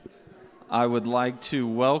I would like to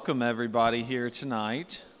welcome everybody here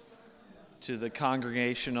tonight to the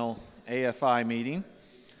Congregational AFI meeting.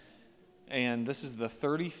 And this is the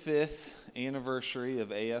 35th anniversary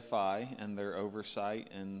of AFI and their oversight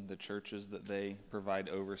and the churches that they provide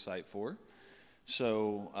oversight for.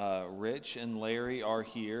 So Rich and Larry are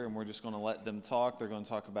here, and we're just going to let them talk. They're going to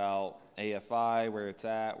talk about AFI, where it's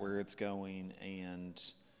at, where it's going, and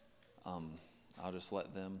I'll just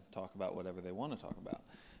let them talk about whatever they want to talk about.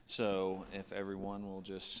 So if everyone will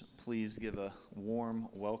just please give a warm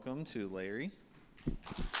welcome to Larry.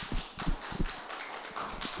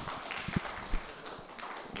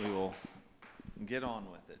 We will get on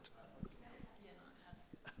with it.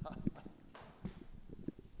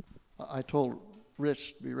 I told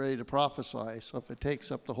Rich to be ready to prophesy, so if it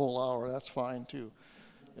takes up the whole hour, that's fine too.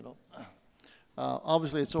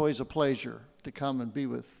 Obviously, it's always a pleasure to come and be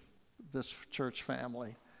with this church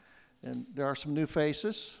family. And there are some new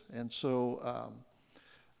faces, and so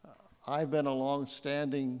I've been a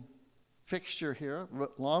long-standing fixture here,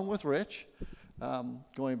 along with Rich,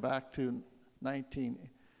 going back to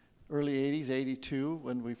early 80s, 82,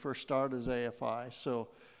 when we first started as AFI. So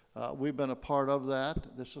we've been a part of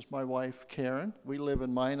that. This is my wife, Karen. We live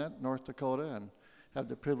in Minot, North Dakota, and have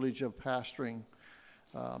the privilege of pastoring,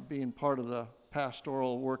 being part of the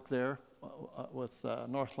pastoral work there with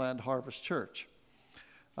Northland Harvest Church.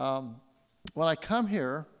 When I come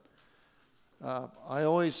here, I'm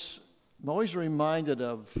always reminded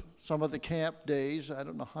of some of the camp days. I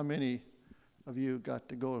don't know how many of you got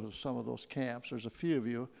to go to some of those camps. There's a few of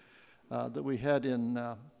you that we had in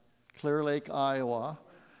Clear Lake, Iowa.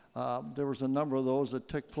 There was a number of those that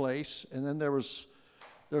took place, and then there's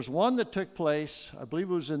one that took place, I believe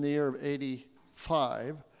it was in the year of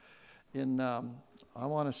 85, in I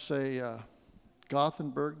want to say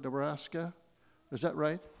Gothenburg, Nebraska. Is that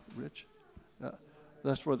right, Rich?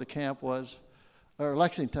 That's where the camp was. Or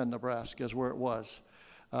Lexington, Nebraska is where it was.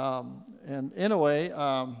 And in a way,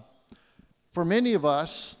 for many of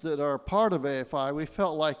us that are part of AFI, we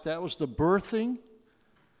felt like that was the birthing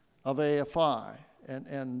of AFI.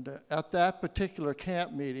 And at that particular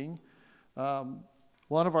camp meeting,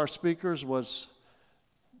 one of our speakers was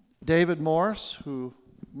David Morris, who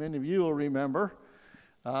many of you will remember,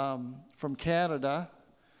 from Canada.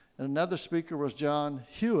 And another speaker was John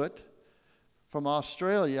Hewitt from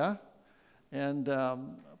Australia, and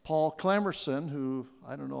Paul Clemerson, who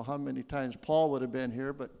I don't know how many times Paul would have been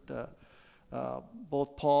here, but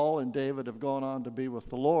both Paul and David have gone on to be with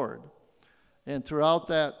the Lord. And throughout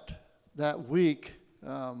that week,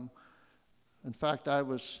 in fact, I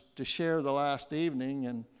was to share the last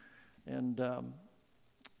evening, and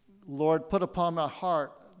Lord put upon my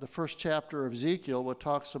heart the first chapter of Ezekiel, what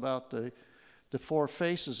talks about the four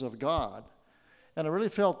faces of God. And I really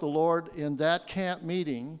felt the Lord in that camp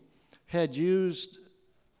meeting had used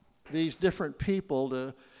these different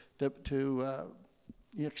people to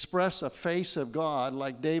express a face of God,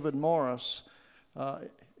 like David Morris.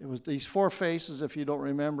 It was these four faces, if you don't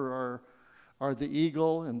remember, are the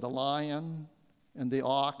eagle and the lion and the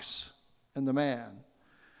ox and the man.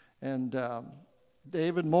 And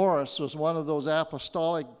David Morris was one of those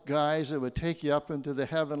apostolic guys that would take you up into the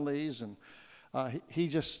heavenlies, and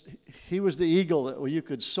he was the eagle that you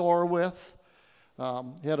could soar with.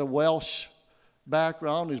 He had a Welsh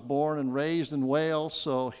background. He was born and raised in Wales,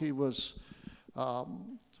 so he was, what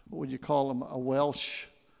would you call him, a Welsh.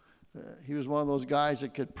 He was one of those guys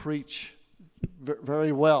that could preach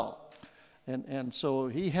very well. And so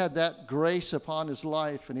he had that grace upon his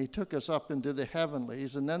life, and he took us up into the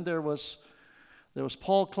heavenlies. And then there was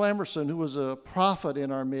Paul Clemerson, who was a prophet in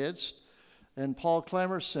our midst, and Paul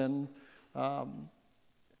Clemerson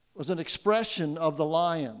was an expression of the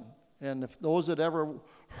lion. And if those that ever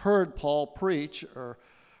heard Paul preach or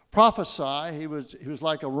prophesy, he was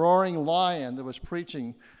like a roaring lion that was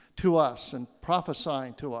preaching to us and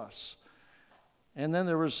prophesying to us. And then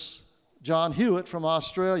there was John Hewitt from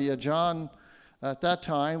Australia. John, at that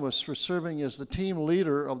time, was serving as the team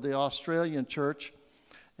leader of the Australian church.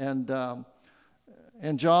 And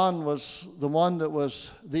John was the one that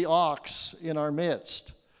was the ox in our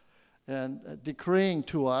midst, and decreeing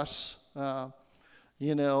to us, the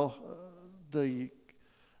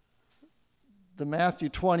Matthew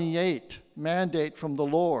 28 mandate from the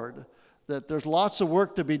Lord, that there's lots of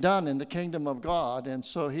work to be done in the kingdom of God. And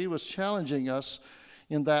so he was challenging us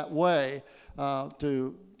in that way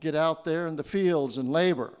to get out there in the fields and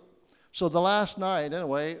labor. So the last night,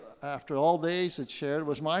 anyway, after all days had shared, it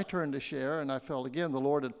was my turn to share, and I felt again the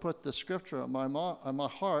Lord had put the scripture on my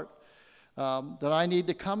heart that I need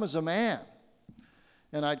to come as a man.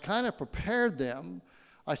 And I'd kind of prepared them.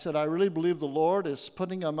 I said, I really believe the Lord is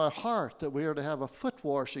putting on my heart that we are to have a foot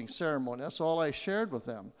washing ceremony. That's all I shared with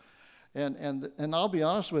them. And I'll be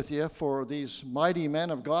honest with you, for these mighty men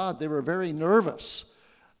of God, they were very nervous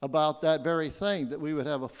about that very thing, that we would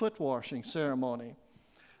have a foot washing ceremony.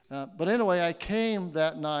 But anyway, I came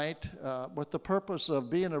that night with the purpose of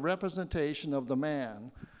being a representation of the man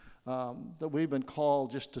that we've been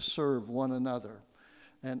called just to serve one another.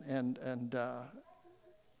 And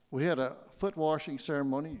we had a foot washing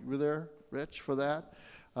ceremony. You were there, Rich, for that?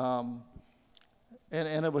 And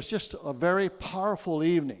it was just a very powerful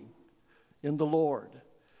evening in the Lord.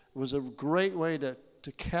 It was a great way to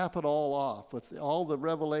cap it all off with all the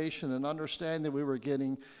revelation and understanding we were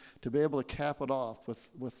getting, to be able to cap it off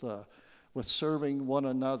with serving one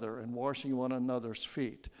another and washing one another's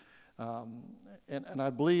feet. And I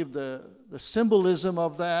believe the symbolism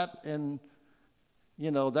of that, and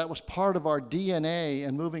that was part of our DNA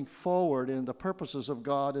and moving forward in the purposes of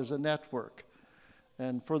God as a network.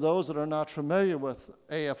 And for those that are not familiar with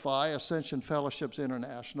AFI, Ascension Fellowships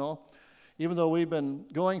International, even though we've been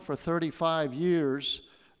going for 35 years,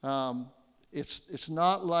 it's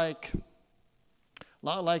not like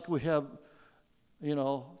we have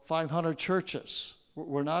 500 churches.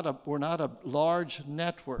 We're not a large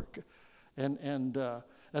network, and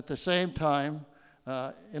at the same time,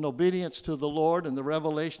 in obedience to the Lord and the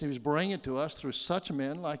revelation He was bringing to us through such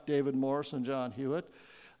men like David Morris and John Hewitt,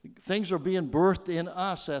 things are being birthed in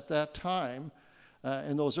us at that time,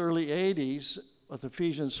 in those early 80s, with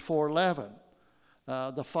Ephesians 4:11,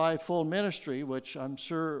 the fivefold ministry, which I'm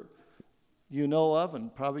sure you know of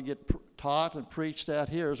and probably get taught and preached at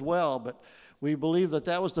here as well. But we believe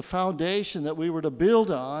that was the foundation that we were to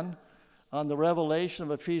build on the revelation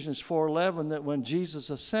of Ephesians 4:11, that when Jesus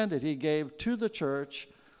ascended, He gave to the church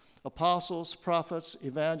apostles, prophets,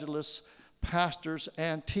 evangelists, pastors,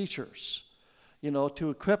 and teachers, to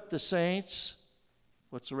equip the saints.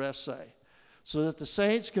 What's the rest say? So that the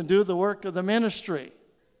saints can do the work of the ministry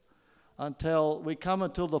until we come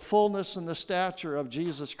until the fullness and the stature of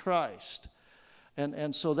Jesus Christ.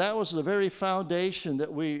 And so that was the very foundation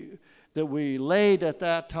that we laid at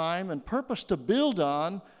that time and purposed to build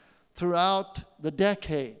on throughout the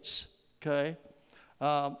decades, okay?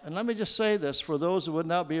 And let me just say this for those who would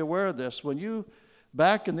not be aware of this.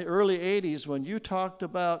 Back in the early 80s, when you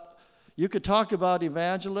could talk about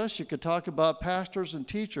evangelists, you could talk about pastors and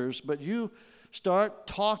teachers, but you start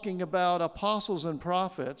talking about apostles and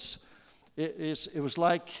prophets, it was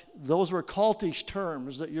like those were cultish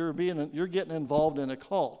terms, that you're getting involved in a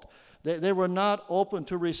cult. They were not open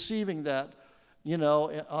to receiving that,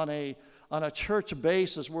 on a church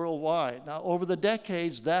basis worldwide. Now, over the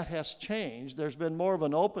decades, that has changed. There's been more of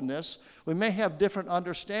an openness. We may have different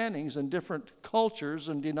understandings in different cultures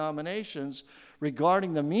and denominations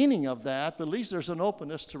regarding the meaning of that, but at least there's an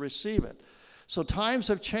openness to receive it. So times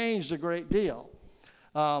have changed a great deal.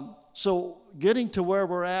 So getting to where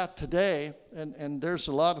we're at today, and there's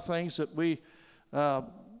a lot of things that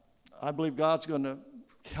I believe God's going to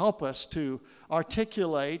help us to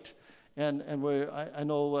articulate, and I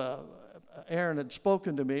know Aaron had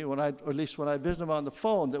spoken to me, at least when I visited him on the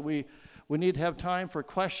phone, that we need to have time for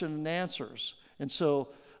question and answers. And so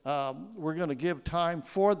we're going to give time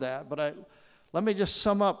for that. But let me just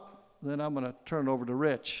sum up, then I'm going to turn it over to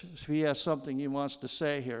Rich if he has something he wants to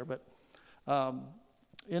say here. But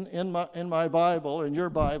in my Bible, in your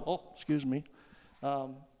Bible, excuse me,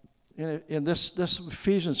 in this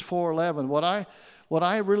Ephesians 4:11, what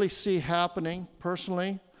I really see happening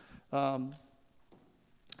personally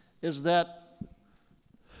is that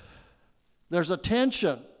there's a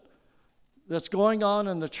tension that's going on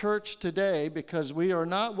in the church today because we are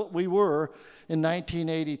not what we were in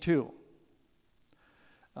 1982.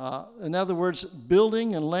 In other words,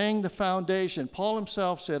 building and laying the foundation. Paul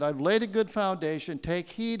himself said, I've laid a good foundation. Take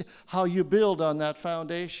heed how you build on that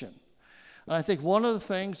foundation. And I think one of the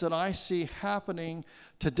things that I see happening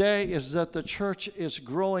today is that the church is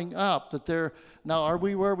growing up. Now, are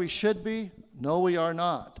we where we should be? No, we are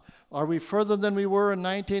not. Are we further than we were in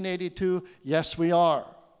 1982? Yes, we are.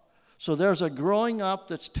 So there's a growing up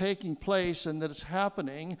that's taking place and that is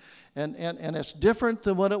happening, and it's different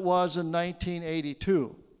than what it was in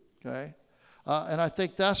 1982, okay? And I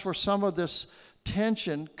think that's where some of this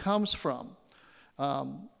tension comes from.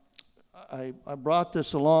 I brought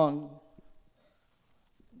this along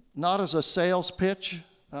not as a sales pitch.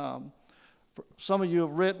 Some of you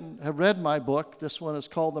have read my book. This one is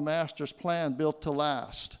called The Master's Plan, Built to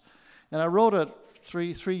Last. And I wrote it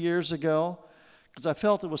three years ago because I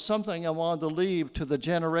felt it was something I wanted to leave to the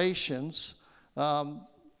generations,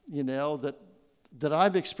 that that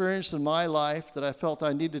I've experienced in my life that I felt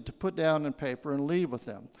I needed to put down in paper and leave with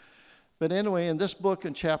them. But anyway, in this book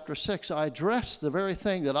in chapter 6, I address the very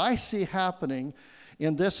thing that I see happening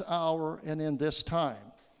in this hour and in this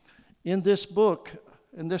time. In this book,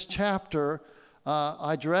 in this chapter,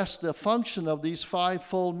 I address the function of these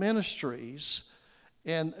fivefold ministries,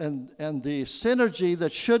 and the synergy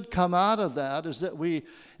that should come out of that is that we,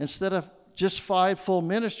 instead of just fivefold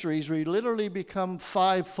ministries, we literally become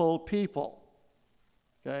fivefold people.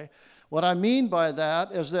 Okay? What I mean by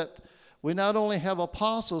that is that we not only have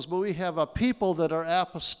apostles, but we have a people that are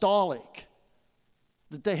apostolic,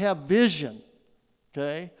 that they have vision.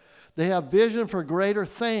 Okay? They have vision for greater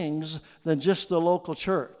things than just the local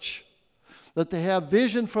church. That they have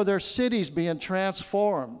vision for their cities being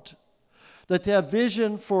transformed. That they have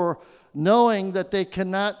vision for knowing that they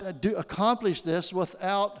cannot accomplish this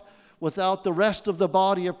without the rest of the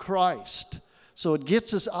body of Christ. So it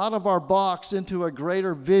gets us out of our box into a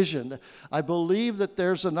greater vision. I believe that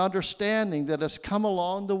there's an understanding that has come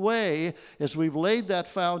along the way as we've laid that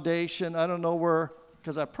foundation. I don't know where,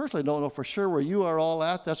 because I personally don't know for sure where you are all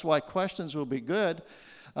at. That's why questions will be good.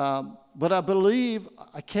 But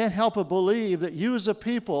I can't help but believe that you as a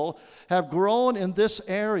people have grown in this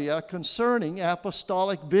area concerning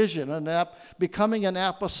apostolic vision and becoming an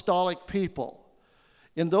apostolic people.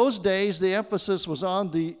 In those days, the emphasis was on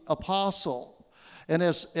the apostle. And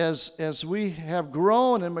as we have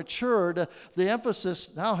grown and matured, the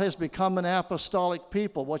emphasis now has become an apostolic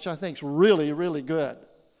people, which I think is really, really good.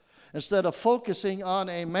 Instead of focusing on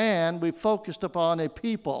a man, we focused upon a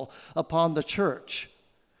people, upon the church.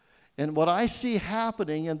 And what I see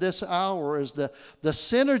happening in this hour is the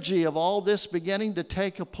synergy of all this beginning to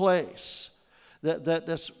take a place.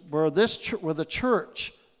 Where the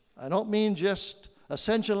church, I don't mean just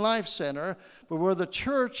Ascension Life Center, but where the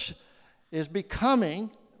church is becoming,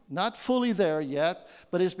 not fully there yet,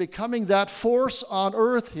 but is becoming that force on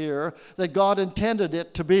earth here that God intended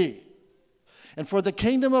it to be. And for the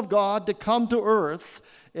kingdom of God to come to earth,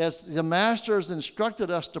 as the Master has instructed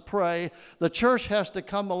us to pray, the church has to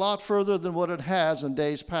come a lot further than what it has in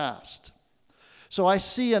days past. So I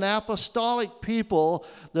see an apostolic people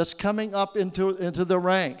that's coming up into the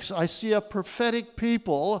ranks. I see a prophetic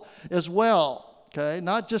people as well. Okay,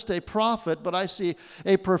 not just a prophet, but I see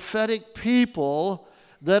a prophetic people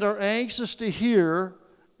that are anxious to hear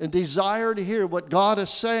and desire to hear what God is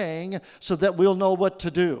saying so that we'll know what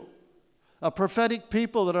to do. A prophetic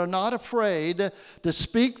people that are not afraid to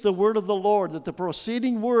speak the word of the Lord, that the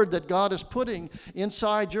proceeding word that God is putting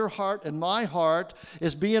inside your heart and my heart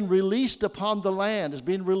is being released upon the land, is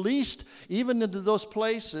being released even into those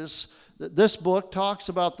places. This book talks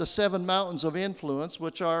about the 7 mountains of influence,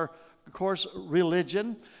 which are, of course,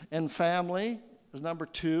 religion and family is number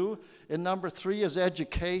 2. And number 3 is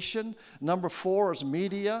education. Number 4 is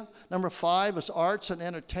media. Number 5 is arts and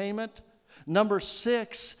entertainment. Number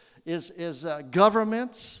 6 is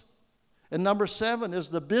governments. And number 7 is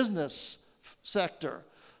the business sector.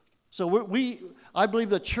 So I believe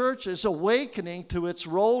the church is awakening to its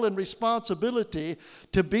role and responsibility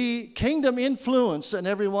to be kingdom influence in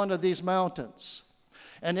every one of these mountains.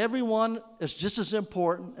 And everyone is just as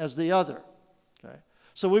important as the other. Okay?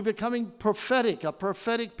 So we're becoming prophetic, a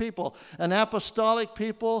prophetic people, an apostolic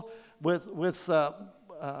people with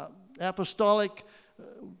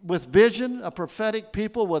vision, a prophetic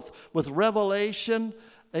people with revelation,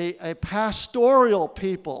 a pastoral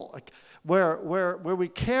people where we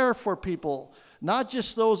care for people, not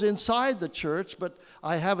just those inside the church, but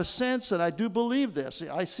I have a sense, and I do believe this,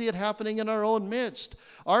 I see it happening in our own midst.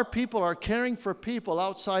 Our people are caring for people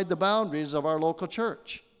outside the boundaries of our local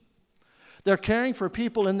church. They're caring for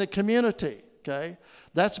people in the community, okay?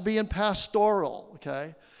 That's being pastoral,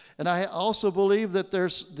 okay? And I also believe that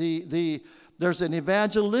there's an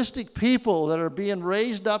evangelistic people that are being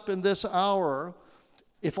raised up in this hour.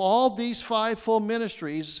 If all these fivefold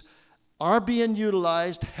ministries are being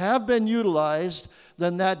utilized, have been utilized,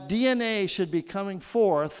 then that DNA should be coming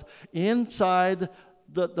forth inside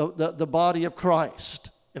the body of Christ.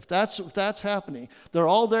 If that's happening, they're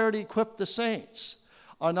all there to equip the saints.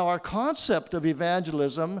 Now our concept of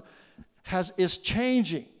evangelism is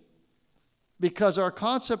changing, because our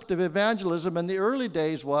concept of evangelism in the early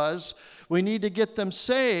days was we need to get them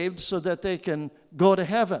saved so that they can go to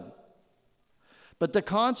heaven. But the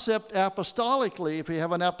concept apostolically, if we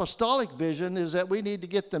have an apostolic vision, is that we need to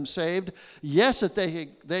get them saved. Yes, that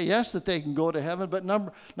they can go to heaven, but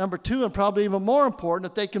number 2, and probably even more important,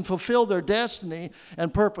 that they can fulfill their destiny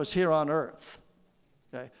and purpose here on earth.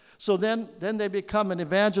 Okay? So then they become an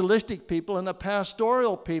evangelistic people and a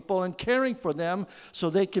pastoral people and caring for them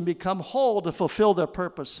so they can become whole to fulfill their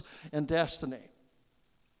purpose and destiny.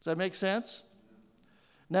 Does that make sense?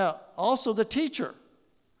 Now, also the teacher.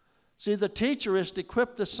 See, the teacher is to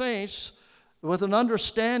equip the saints with an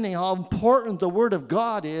understanding how important the Word of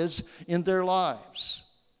God is in their lives.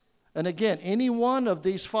 And again, any one of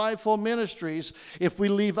these fivefold ministries, if we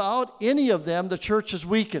leave out any of them, the church is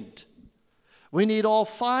weakened. We need all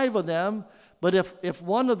five of them, but if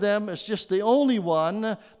one of them is just the only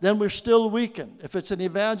one, then we're still weakened. If it's an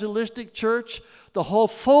evangelistic church, the whole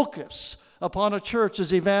focus upon a church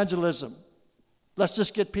is evangelism. Let's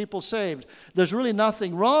just get people saved. There's really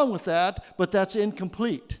nothing wrong with that, but that's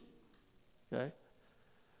incomplete. Okay?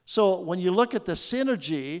 So when you look at the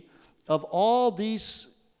synergy of all these,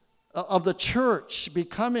 of the church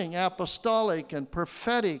becoming apostolic and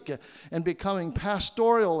prophetic and becoming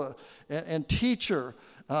pastoral and teacher,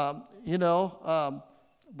 what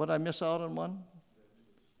I miss out on one?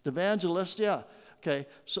 The evangelist, yeah. Okay,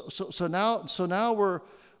 so now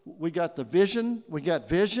we got the vision, we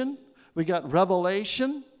got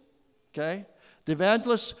revelation. Okay, the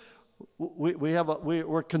evangelists,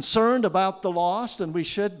 we're concerned about the lost, and we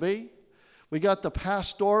should be. We got the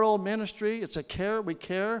pastoral ministry. It's a care.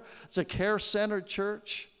 It's a care-centered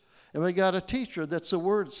church, and we got a teacher that's a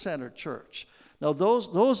word-centered church. Now,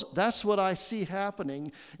 that's what I see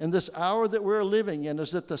happening in this hour that we're living in,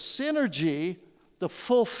 is that the synergy, the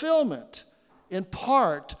fulfillment, in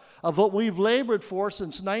part of what we've labored for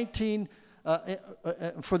since for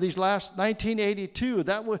these last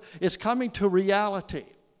 1982, is coming to reality.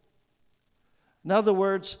 In other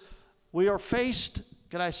words, we are faced,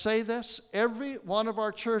 can I say this? Every one of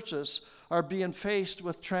our churches are being faced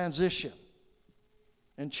with transition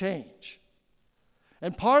and change.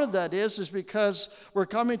 And part of that is because we're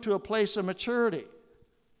coming to a place of maturity.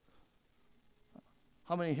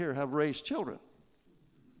 How many here have raised children?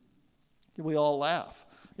 We all laugh.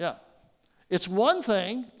 Yeah. It's one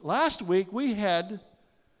thing. Last week we had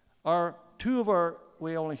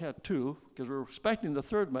we only had two because we were expecting the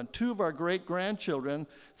third one. Two of our great-grandchildren,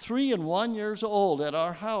 3 and 1 years old, at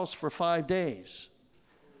our house for 5 days.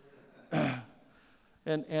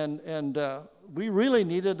 And we really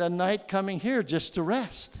needed a night coming here just to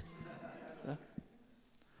rest.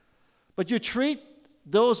 But you treat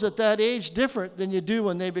those at that age different than you do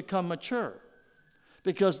when they become mature.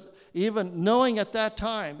 Because even knowing at that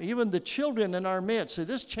time, even the children in our midst, so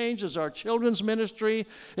this changes our children's ministry.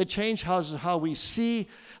 It changes how we see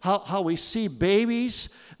babies.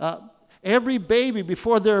 Every baby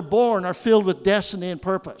before they're born are filled with destiny and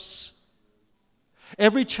purpose.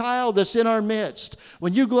 Every child that's in our midst,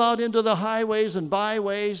 when you go out into the highways and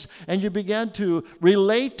byways and you begin to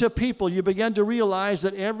relate to people, you begin to realize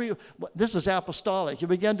that this is apostolic, you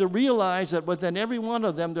begin to realize that within every one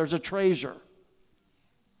of them there's a treasure.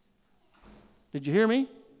 Did you hear me?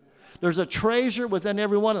 There's a treasure within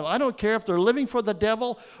every one of them. I don't care if they're living for the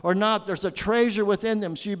devil or not, there's a treasure within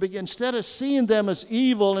them. So you begin, instead of seeing them as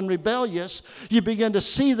evil and rebellious, you begin to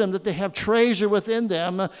see them that they have treasure within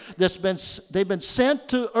them they've been sent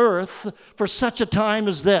to earth for such a time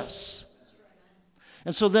as this.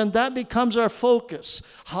 And so then that becomes our focus.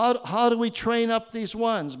 How do we train up these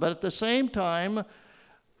ones? But at the same time,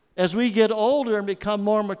 as we get older and become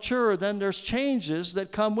more mature, then there's changes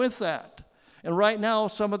that come with that. And right now,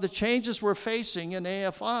 some of the changes we're facing in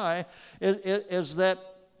AFI is that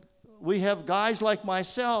we have guys like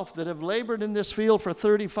myself that have labored in this field for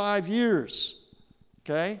 35 years,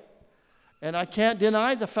 okay? And I can't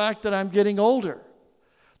deny the fact that I'm getting older.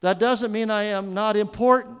 That doesn't mean I am not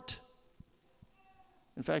important.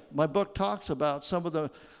 In fact, my book talks about some of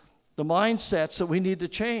the mindsets that we need to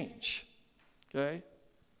change, okay?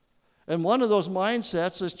 And one of those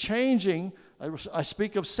mindsets is changing. I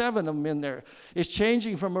speak of 7 of them in there. It's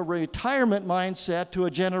changing from a retirement mindset to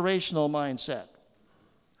a generational mindset.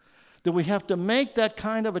 That we have to make that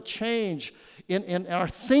kind of a change in our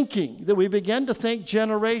thinking, that we begin to think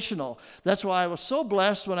generational. That's why I was so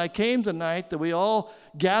blessed when I came tonight that we all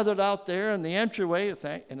gathered out there in the entryway,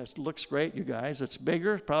 and it looks great, you guys. It's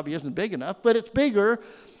bigger. It probably isn't big enough, but it's bigger.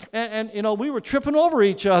 And we were tripping over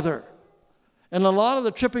each other. And a lot of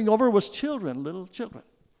the tripping over was children, little children,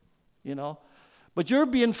 But you're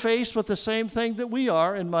being faced with the same thing that we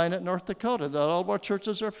are in Minot, North Dakota, that all of our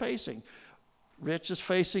churches are facing. Rich is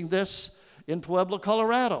facing this in Pueblo,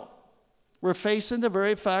 Colorado. We're facing the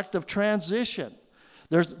very fact of transition.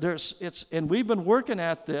 And we've been working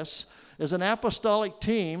at this as an apostolic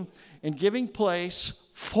team in giving place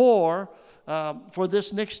for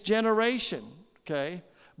this next generation, okay?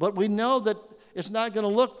 But we know that it's not going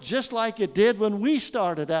to look just like it did when we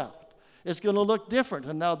started out. It's going to look different.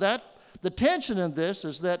 And now the tension in this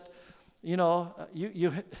is that,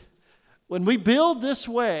 when we build this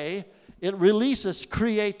way, it releases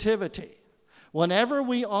creativity. Whenever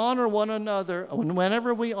we honor one another,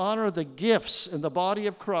 whenever we honor the gifts in the body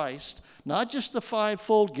of Christ, not just the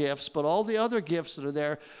fivefold gifts, but all the other gifts that are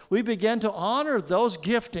there, we begin to honor those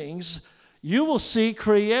giftings, you will see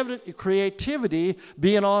creativity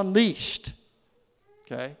being unleashed.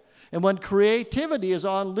 Okay? And when creativity is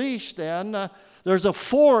unleashed, then there's a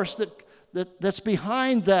force that's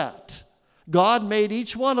behind that. God made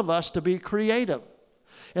each one of us to be creative.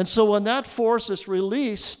 And so when that force is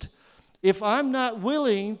released, if I'm not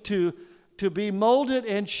willing to be molded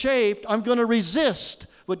and shaped, I'm going to resist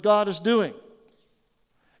what God is doing.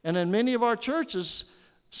 And in many of our churches,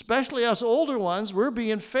 especially us older ones, we're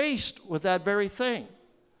being faced with that very thing.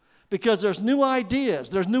 Because there's new ideas,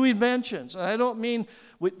 there's new inventions. And I don't mean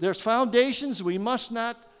there's foundations we must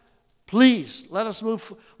not. Please, let us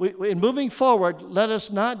move. In moving forward, let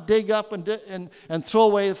us not dig up and throw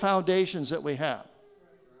away the foundations that we have.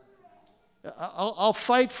 I'll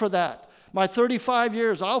fight for that. My 35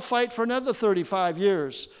 years, I'll fight for another 35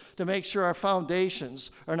 years to make sure our foundations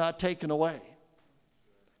are not taken away.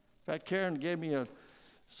 In fact, Karen gave me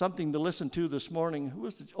something to listen to this morning. Who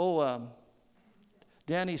was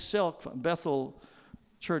Danny Silk from Bethel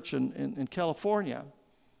Church in California.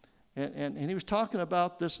 And he was talking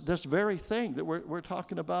about this very thing that we're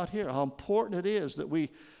talking about here, how important it is that we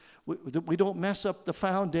don't mess up the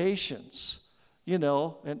foundations, and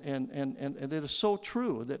it is so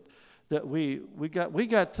true that we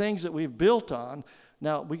got things that we've built on.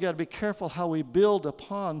 Now we got to be careful how we build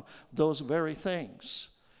upon those very things.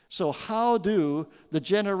 So how do the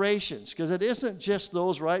generations, because it isn't just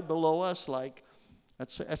those right below us, like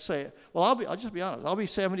let's say well, I'll just be honest, I'll be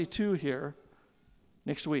 72 here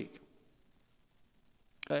next week.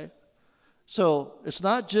 Okay? So it's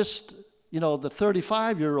not just, the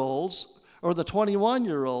 35-year-olds or the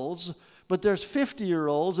 21-year-olds, but there's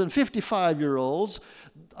 50-year-olds and 55-year-olds.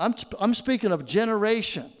 I'm speaking of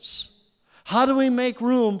generations. How do we make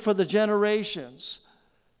room for the generations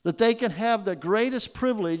that they can have the greatest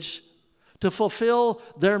privilege to fulfill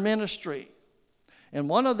their ministry? And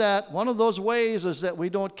one of those ways is that we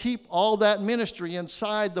don't keep all that ministry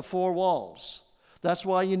inside the four walls. That's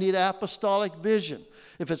why you need apostolic vision.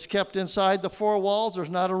 If it's kept inside the four walls, there's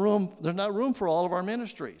not room for all of our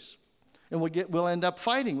ministries. And we'll end up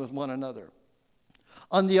fighting with one another.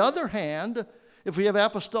 On the other hand, if we have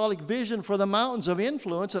apostolic vision for the mountains of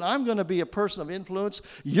influence, and I'm going to be a person of influence,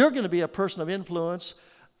 you're going to be a person of influence,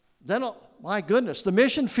 then, oh, my goodness, the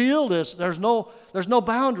mission field there's no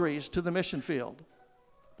boundaries to the mission field.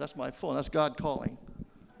 That's my phone. That's God calling.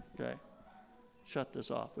 Okay. Shut this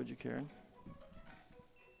off, would you, Karen?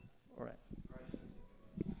 All right.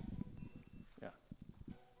 Yeah.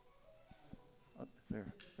 Oh,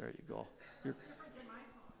 there you go.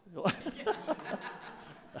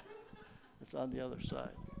 It's on the other side.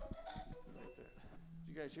 Right there.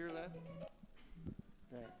 Did you guys hear that?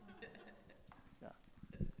 Okay. Yeah.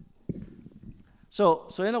 So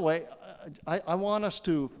anyway, I want us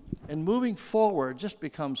to, in moving forward, just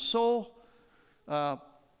become so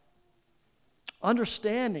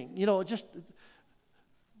understanding. Just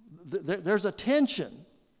there's a tension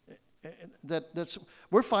that's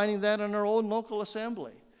we're finding that in our own local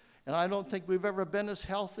assembly. And I don't think we've ever been as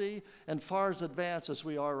healthy and far as advanced as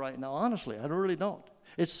we are right now. Honestly, I really don't.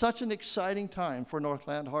 It's such an exciting time for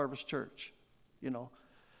Northland Harvest Church,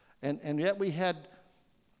 And yet we had,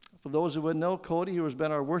 for those who would know, Cody, who has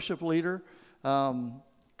been our worship leader.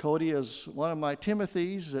 Cody is one of my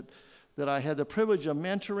Timothys that I had the privilege of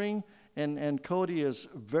mentoring. And Cody is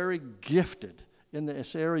very gifted in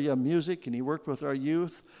this area of music, and he worked with our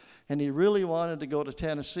youth. And he really wanted to go to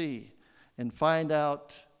Tennessee and find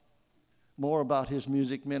out more about his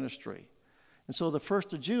music ministry. And so the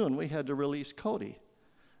 1st of June, we had to release Cody.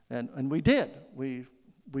 And we did. We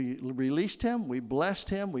released him. We blessed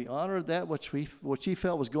him. We honored that which he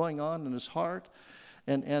felt was going on in his heart.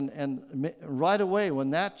 And right away, when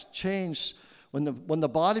that changed, when the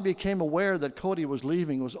body became aware that Cody was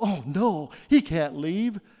leaving, it was, oh, no, he can't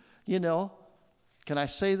leave, Can I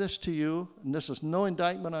say this to you? And this is no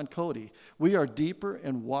indictment on Cody. We are deeper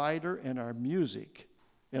and wider in our music,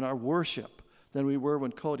 in our worship, than we were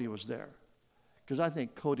when Cody was there. Because I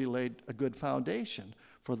think Cody laid a good foundation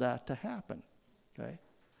for that to happen. Okay?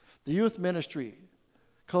 The youth ministry,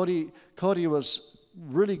 Cody was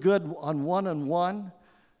really good on one-on-one,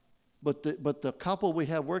 but the couple we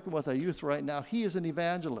have working with our youth right now, he is an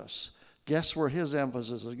evangelist. Guess where his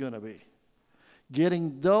emphasis is going to be?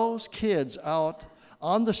 Getting those kids out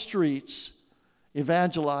on the streets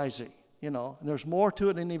evangelizing. And there's more to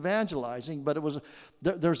it than evangelizing, but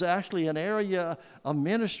there's actually an area of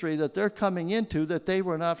ministry that they're coming into that they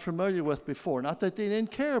were not familiar with before. Not that they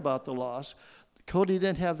didn't care about the lost. Cody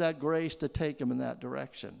didn't have that grace to take them in that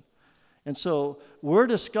direction. And so we're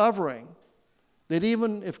discovering that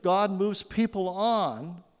even if God moves people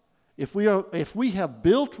on, if we have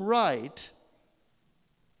built right,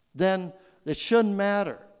 then it shouldn't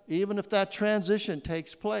matter. Even if that transition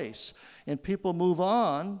takes place and people move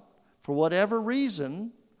on for whatever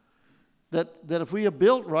reason, that if we have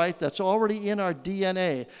built right, that's already in our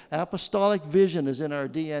DNA. Apostolic vision is in our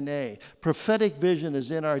DNA. Prophetic vision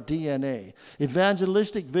is in our DNA.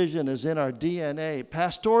 Evangelistic vision is in our DNA.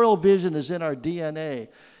 Pastoral vision is in our DNA.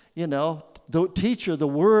 The teacher, the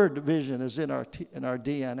word vision is in our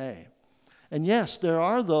DNA. And yes, there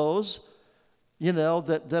are those,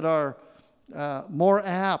 that are more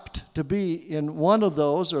apt to be in one of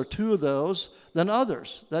those or two of those than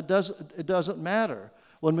others. It doesn't matter.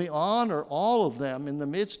 When we honor all of them in the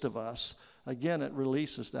midst of us, again, it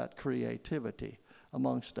releases that creativity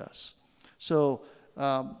amongst us. So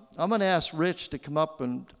I'm going to ask Rich to come up,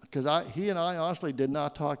 because he and I honestly did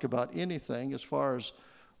not talk about anything as far as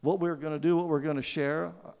what we're going to do, what we're going to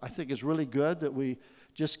share. I think it's really good that we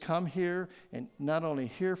just come here and not only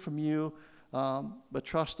hear from you, but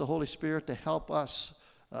trust the Holy Spirit to help us,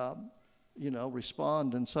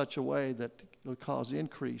 respond in such a way that will cause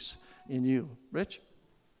increase in you. Rich?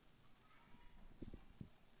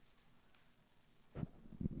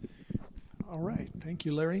 All right. Thank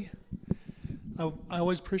you, Larry. I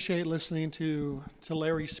always appreciate listening to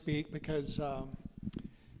Larry speak because,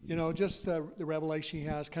 just the revelation he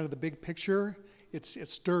has, kind of the big picture, it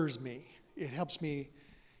stirs me. It helps me,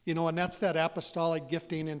 and that's that apostolic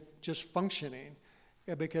gifting and just functioning,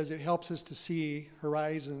 because it helps us to see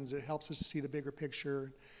horizons. It helps us to see the bigger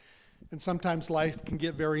picture. And sometimes life can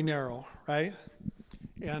get very narrow, right?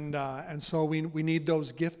 And so we need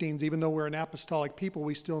those giftings. Even though we're an apostolic people,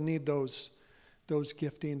 we still need those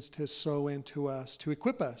giftings to sow into us, to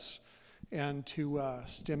equip us, and to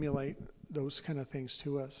stimulate those kind of things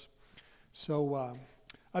to us. So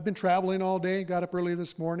I've been traveling all day, got up early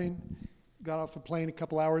this morning, got off a plane a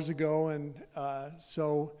couple hours ago, and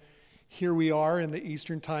so here we are in the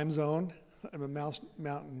Eastern time zone. I'm a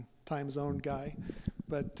mountain time zone guy,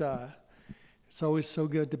 but it's always so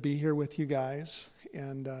good to be here with you guys,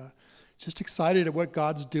 and just excited at what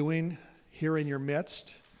God's doing here in your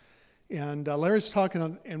midst. And Larry's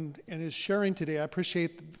talking and is sharing today. I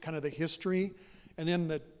appreciate kind of the history and then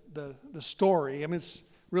the story. I mean, it's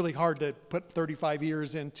really hard to put 35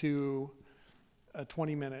 years into a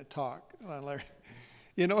 20-minute talk, Larry.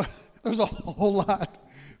 There's a whole lot.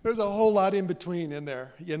 There's a whole lot in between in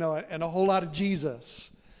there, and a whole lot of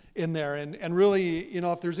Jesus in there. And really,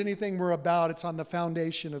 if there's anything we're about, it's on the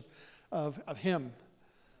foundation of Him,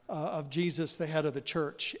 of Jesus, the head of the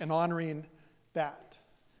church, and honoring that.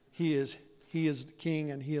 He is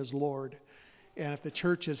King and He is Lord. And if the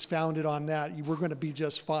church is founded on that, we're going to be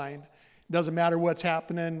just fine. It doesn't matter what's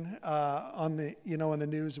happening on the in the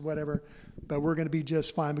news or whatever, but we're going to be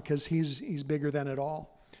just fine because He's bigger than it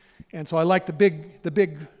all. And so I like the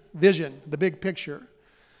big vision, the big picture.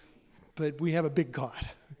 But we have a big God.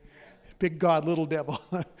 Big God, little devil.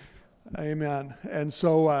 Amen. And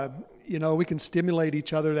so we can stimulate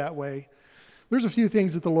each other that way. There's a few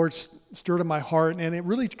things that the Lord stirred in my heart, and it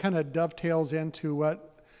really kind of dovetails into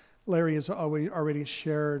what Larry has already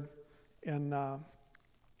shared. And I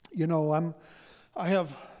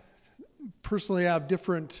have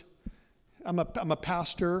different. I'm a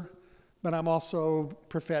pastor, but I'm also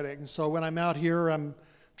prophetic. And so when I'm out here, I'm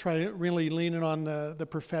really leaning on the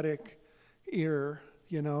prophetic ear,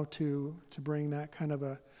 to bring that kind of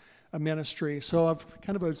a ministry. So I've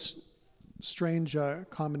kind of a strange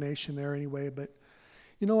combination there anyway, but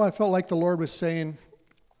I felt like the Lord was saying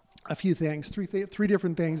a few things, three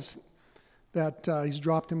different things that He's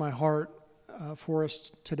dropped in my heart for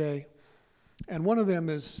us today. And one of them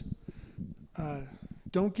is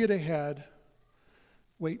don't get ahead,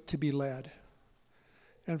 wait to be led.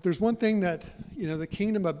 And if there's one thing that the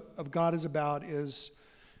kingdom of God is about, is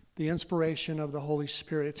the inspiration of the Holy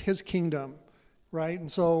Spirit. It's His kingdom, right?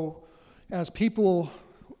 And so as people,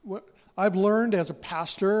 I've learned as a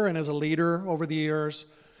pastor and as a leader over the years,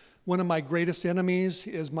 one of my greatest enemies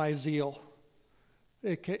is my zeal.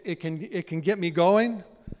 It can get me going,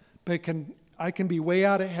 but I can be way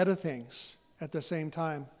out ahead of things at the same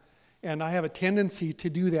time. And I have a tendency to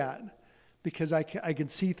do that because I can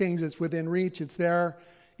see things that's within reach. It's there,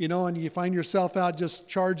 and you find yourself out just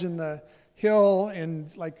charging the hill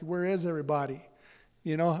and like, where is everybody?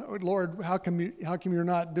 Lord, how come you're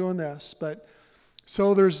not doing this? But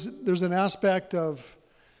So there's an aspect of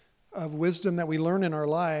wisdom that we learn in our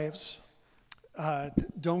lives.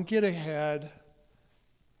 Don't get ahead.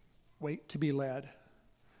 Wait to be led.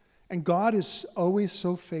 And God is always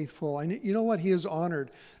so faithful. And you know what? He is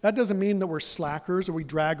honored. That doesn't mean that we're slackers or we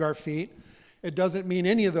drag our feet. It doesn't mean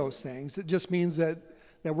any of those things. It just means that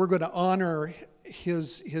we're going to honor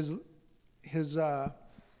his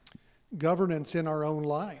governance in our own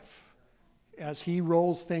life as he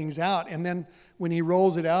rolls things out. And then when he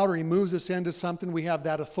rolls it out or he moves us into something, we have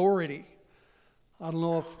that authority. I don't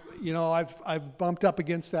know if, I've bumped up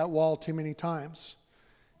against that wall too many times.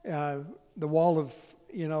 The wall of,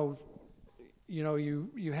 you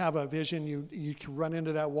have a vision, you can run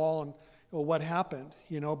into that wall and, well, what happened?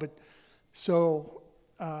 But so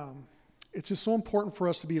it's just so important for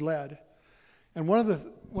us to be led. And one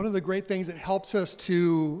of the great things that helps us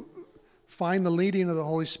to find the leading of the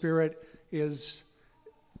Holy Spirit is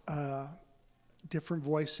different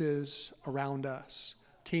voices around us,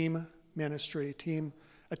 team ministry, a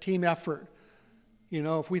team effort.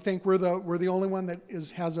 If we think we're the only one that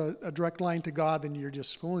has a direct line to God, then you're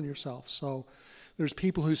just fooling yourself. So there's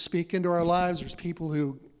people who speak into our lives. There's people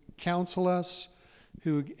who counsel us,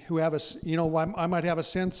 who have I might have a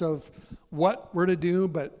sense of what we're to do,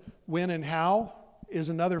 but when and how is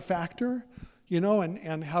another factor,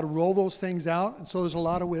 and how to roll those things out. And so there's a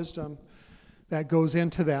lot of wisdom that goes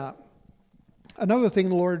into that. Another thing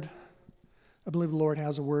I believe the Lord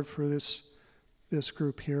has a word for this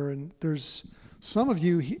group here, and there's some of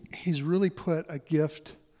you, he's really put a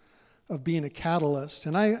gift of being a catalyst.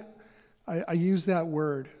 And I use that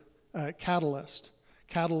word, catalyst.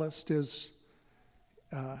 Catalyst is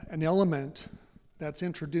an element that's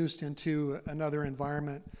introduced into another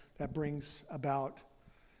environment that brings about,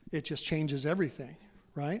 it just changes everything,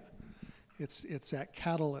 right? It's that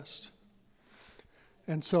catalyst.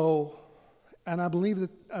 And so, and I believe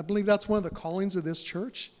that's one of the callings of this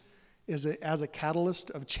church, is as a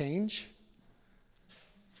catalyst of change.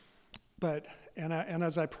 But, and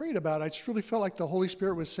as I prayed about it, I just really felt like the Holy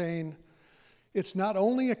Spirit was saying, it's not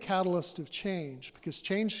only a catalyst of change, because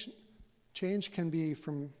change can be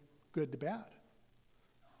from good to bad.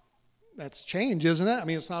 That's change, isn't it? I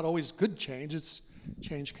mean, it's not always good change.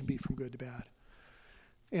 Change can be from good to bad.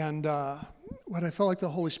 And what I felt like the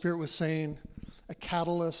Holy Spirit was saying, a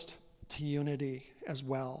catalyst to unity as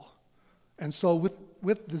well. And so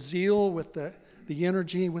with the zeal, with the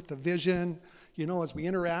energy, with the vision, as we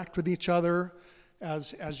interact with each other,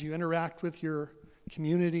 as you interact with your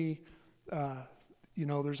community,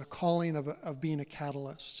 there's a calling of being a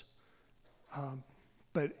catalyst.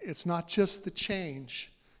 But it's not just the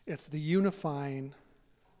change, it's the unifying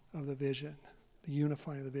of the vision, the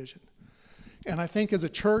unifying of the vision. And I think as a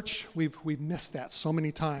church, we've missed that so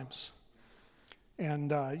many times.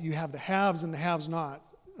 And you have the haves and the have-not.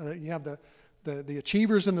 You have the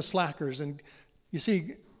achievers and the slackers. And you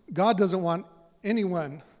see, God doesn't want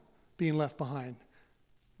anyone being left behind.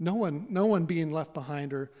 No one being left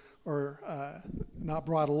behind or not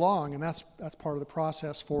brought along. And that's part of the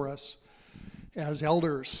process for us as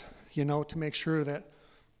elders, to make sure that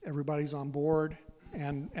everybody's on board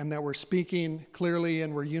and that we're speaking clearly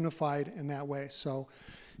and we're unified in that way. So,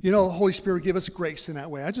 the Holy Spirit give us grace in that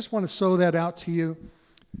way. I just want to sow that out to you.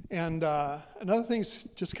 And another thing's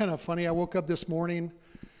just kind of funny. I woke up this morning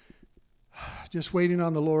just waiting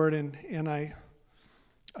on the Lord, and I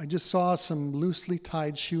just saw some loosely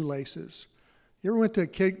tied shoelaces. You ever went to a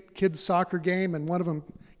kid's soccer game and one of them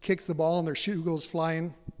kicks the ball and their shoe goes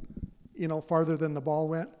flying, farther than the ball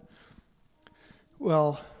went?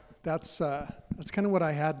 Well, that's kind of what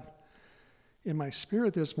I had in my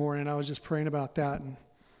spirit this morning. I was just praying about that, and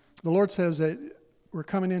the Lord says that we're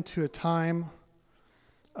coming into a time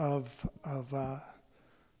of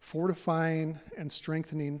fortifying and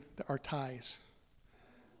strengthening our ties.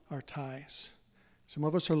 Our ties. Some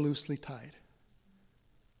of us are loosely tied.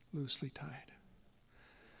 Loosely tied.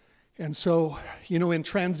 And so, in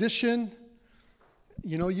transition,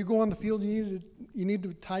 you go on the field, you need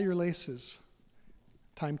to tie your laces.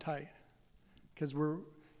 Time tight. Because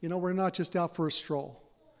we're not just out for a stroll.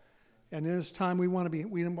 And in this time we want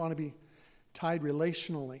to be tied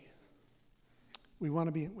relationally. We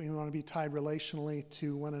want to be tied relationally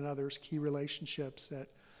to one another's key relationships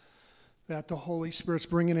that the Holy Spirit's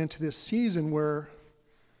bringing into this season where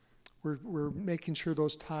we're making sure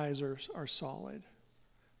those ties are solid.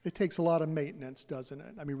 It takes a lot of maintenance, doesn't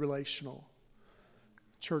it? I mean, relational.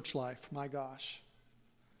 Church life, my gosh.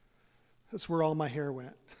 That's where all my hair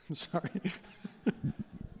went. I'm sorry.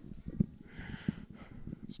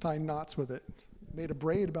 It's tying knots with it. Made a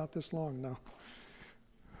braid about this long. No.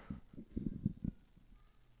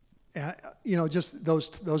 just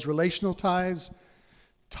those relational ties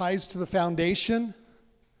to the foundation,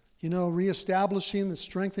 reestablishing,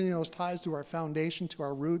 strengthening those ties to our foundation, to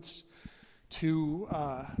our roots, to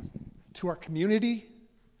our community,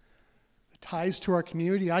 the ties to our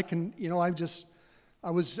community. I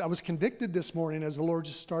was convicted this morning as the Lord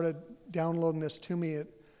just started downloading this to me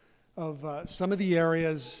of some of the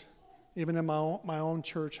areas, even in my own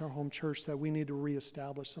church, our home church, that we need to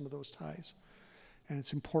reestablish some of those ties. And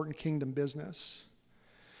it's important kingdom business.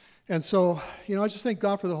 And so, I just thank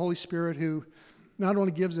God for the Holy Spirit who not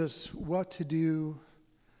only gives us what to do,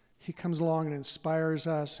 he comes along and inspires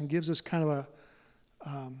us and gives us kind of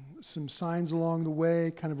some signs along the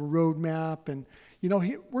way, kind of a roadmap. And,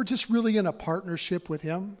 we're just really in a partnership with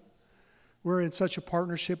him. We're in such a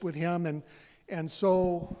partnership with him. And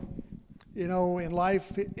so, in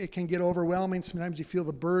life, it can get overwhelming. Sometimes you feel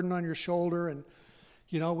the burden on your shoulder. And,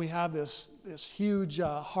 we have this huge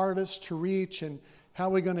harvest to reach. And how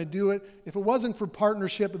are we going to do it? If it wasn't for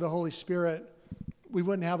partnership with the Holy Spirit, we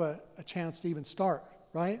wouldn't have a chance to even start,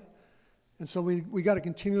 right? And so we got to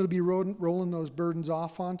continue to be rolling those burdens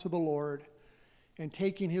off onto the Lord and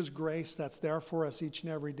taking his grace that's there for us each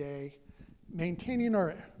and every day, maintaining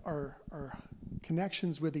our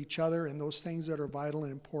connections with each other and those things that are vital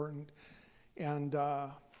and important, and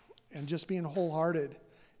just being wholehearted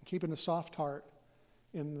and keeping a soft heart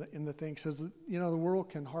in the things. Because, the world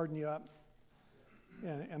can harden you up.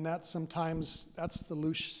 And that's the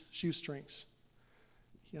loose shoestrings.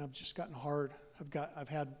 I've just gotten hard. I've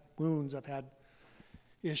had wounds. I've had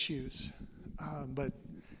issues. But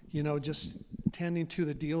just tending to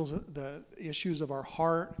the issues of our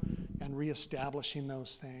heart and reestablishing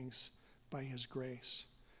those things by his grace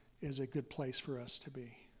is a good place for us to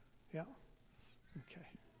be. Yeah? Okay.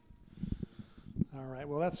 All right.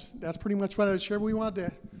 Well, that's pretty much what I shared. We wanted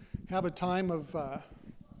to have a time of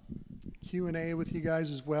Q&A with you guys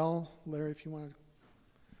as well. Larry, if you want to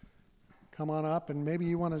come on up, and maybe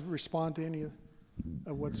you want to respond to any of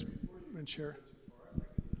what's been shared.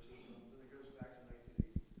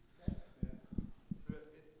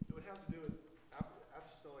 It would have to do with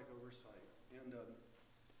apostolic oversight. And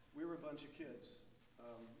we were a bunch of kids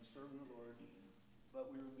serving the Lord,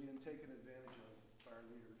 but we were being taken advantage of by our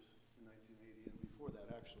leaders in 1980 and before that,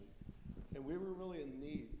 actually. And we were really in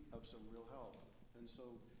need of some real help. And so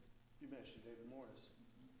you mentioned David Morris.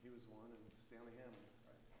 He was one, and Stanley Hammond.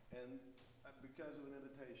 Right. And because of an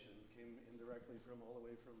invitation, came indirectly from all the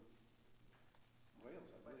way from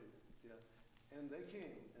Wales, I believe. Yeah. And they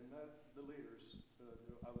came and met the leaders.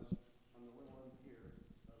 I'm the only one here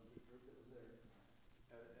of the group that was there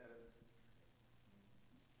at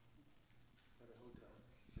a hotel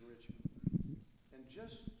in Richmond. And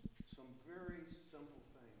just some very simple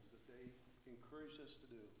things that they encouraged us to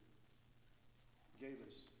do gave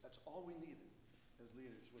us, that's all we needed as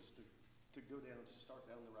leaders, was to start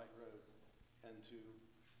down the right road, and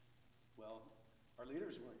our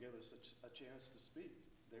leaders weren't giving us a chance to speak.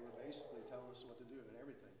 They were basically telling us what to do and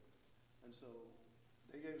everything. And so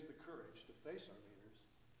they gave us the courage to face our leaders,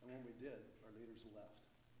 and when we did, our leaders left.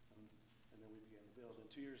 And then we began to build, and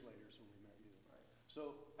 2 years later is when we met you. Right.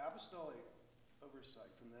 So apostolic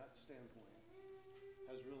oversight from that standpoint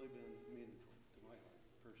has really been meaningful to my life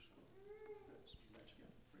personally. It's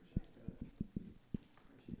good.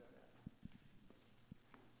 Appreciate that.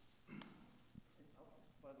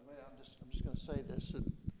 By the way, I'm just going to say this.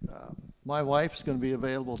 My wife's going to be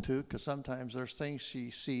available too, because sometimes there's things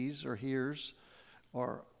she sees or hears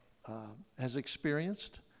or has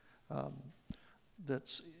experienced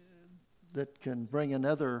that can bring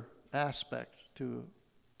another aspect to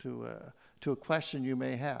a question you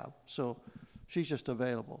may have. So she's just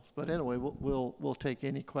available. But anyway, we'll take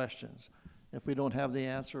any questions. If we don't have the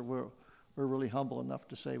answer, we're really humble enough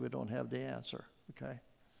to say we don't have the answer. Okay.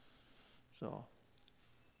 So,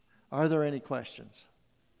 are there any questions?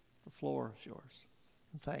 The floor is yours.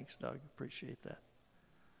 And thanks, Doug. Appreciate that.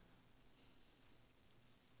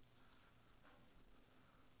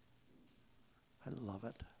 I love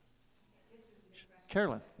it.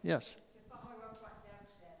 Carolyn, yes. To follow up what Doug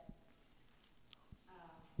said,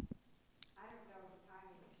 I don't know the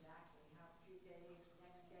timing exactly, how a few days,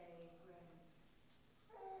 next day, when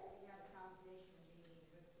we had a congregational meeting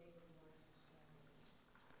with David Morris's family.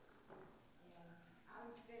 And I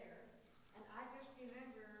was there, and I just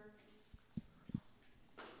remember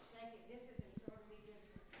thinking, this is a totally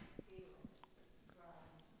different feeling from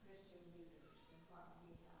Christian leaders than what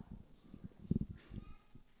we have in this church.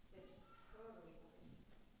 It's totally different.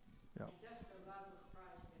 Yeah. And just the love of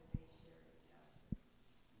Christ that they share with us.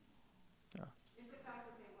 Yeah. Just the fact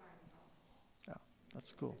that they want to help us. Yeah.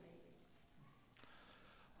 That's cool.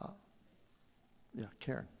 Amazing.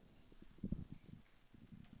 Karen.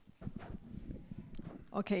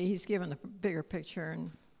 Okay, he's given the bigger picture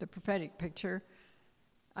and the prophetic picture.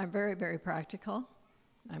 I'm very, very practical.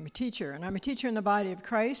 I'm a teacher, and I'm a teacher in the body of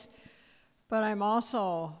Christ, but I'm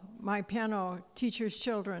also, my piano teacher's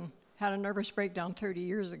children had a nervous breakdown 30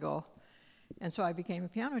 years ago, and so I became a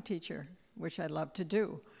piano teacher, which I love to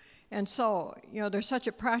do. And so, there's such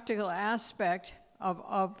a practical aspect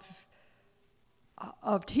of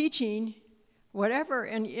teaching, whatever,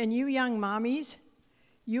 and you young mommies,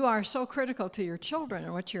 you are so critical to your children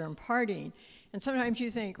and what you're imparting. And sometimes you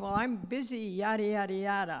think, well, I'm busy, yada, yada,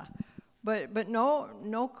 yada. But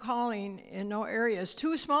no calling in no area is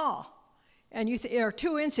too small. And or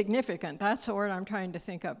too insignificant. That's the word I'm trying to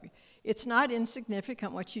think of. It's not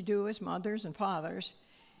insignificant what you do as mothers and fathers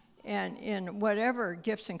and in whatever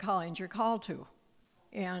gifts and callings you're called to.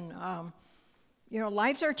 And,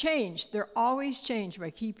 lives are changed. They're always changed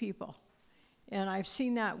by key people. And I've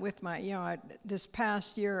seen that with my, this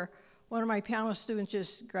past year, one of my piano students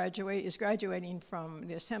is graduating from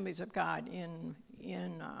the Assemblies of God in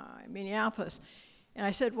Minneapolis. And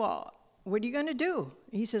I said, well, what are you going to do?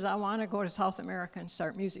 He says, I want to go to South America and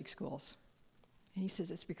start music schools. And he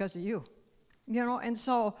says, it's because of you. And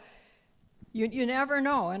so you never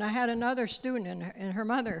know. And I had another student, and her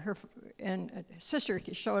mother and sister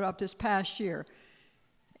showed up this past year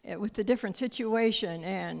with a different situation,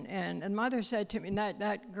 and mother said to me,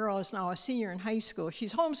 that girl is now a senior in high school.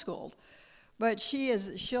 She's homeschooled, but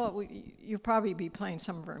you'll probably be playing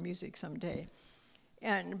some of her music someday.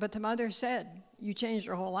 But the mother said, you changed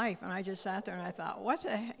her whole life. And I just sat there and I thought, what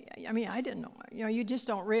the heck? I mean, I didn't know. You just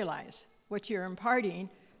don't realize what you're imparting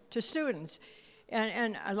to students.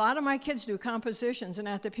 And a lot of my kids do compositions, and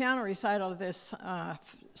at the piano recital this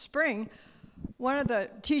spring, one of the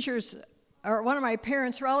teachers, or one of my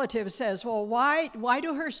parents' relatives says, well, why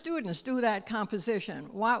do her students do that composition?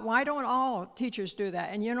 Why don't all teachers do that?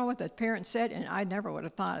 And you know what the parent said? And I never would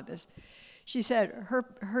have thought of this. She said,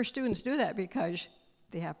 her students do that because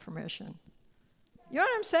they have permission. You know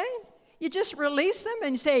what I'm saying? You just release them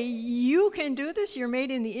and say, you can do this. You're made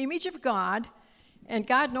in the image of God, and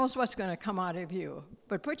God knows what's going to come out of you.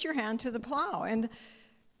 But put your hand to the plow, and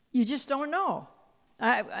you just don't know.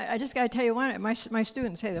 I just got to tell you one, my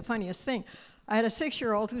students say the funniest thing. I had a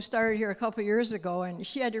 6-year-old who started here a couple years ago, and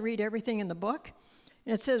she had to read everything in the book.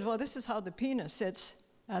 And it says, well, this is how the pianist sits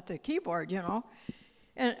at the keyboard,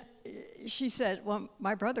 And she said, well,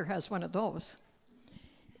 my brother has one of those.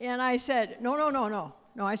 And I said, no.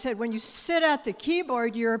 No, I said, when you sit at the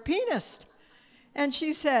keyboard, you're a pianist. And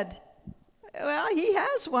she said, well, he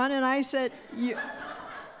has one. And I said,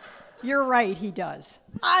 you're right, he does.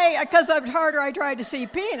 Because I'm harder, I tried to see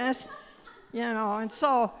pianists, and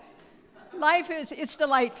so life it's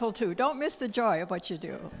delightful too. Don't miss the joy of what you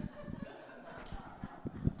do.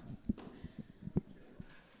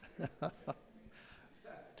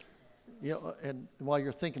 And while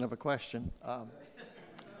you're thinking of a question,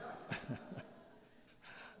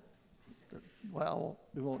 well,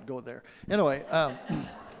 we won't go there. Anyway,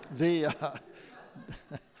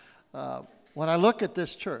 when I look at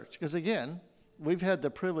this church, because again, we've had the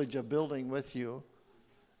privilege of building with you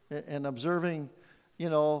and observing,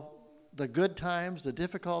 the good times, the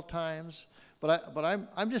difficult times. But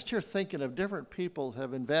I'm just here thinking of different people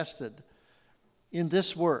have invested in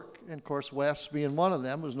this work. And of course, Wes being one of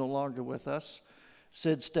them, who's no longer with us.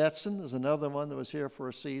 Sid Stetson is another one that was here for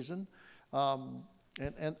a season.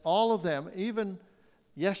 And all of them, even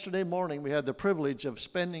yesterday morning, we had the privilege of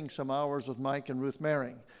spending some hours with Mike and Ruth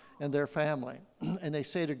Maring and their family. And they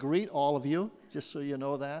say to greet all of you, just so you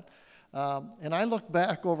know that. And I look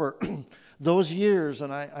back over those years,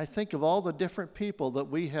 and I think of all the different people that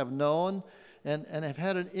we have known and have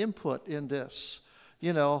had an input in this,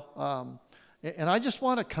 And I just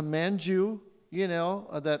want to commend you,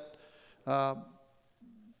 that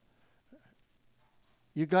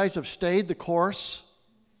you guys have stayed the course.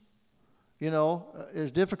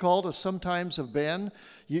 As difficult as sometimes have been,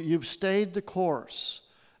 you've stayed the course.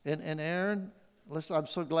 And Aaron, listen, I'm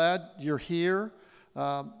so glad you're here.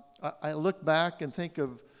 I look back and think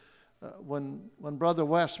of when Brother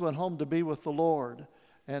Wes went home to be with the Lord,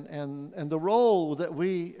 and the role that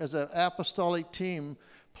we as an apostolic team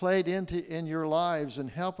played in your lives and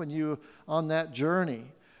helping you on that journey.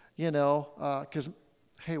 Because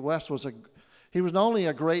Wes was he was not only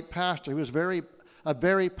a great pastor, he was a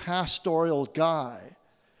very pastoral guy,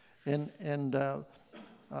 and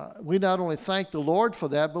we not only thank the Lord for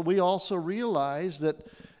that, but we also realize that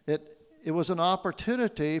it was an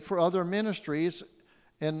opportunity for other ministries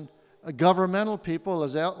and governmental people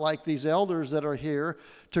like these elders that are here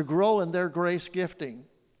to grow in their grace gifting.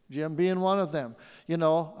 Jim being one of them, you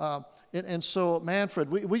know. And so,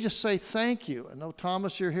 Manfred, we just say thank you. I know,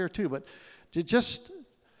 Thomas, you're here too, but just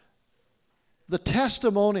the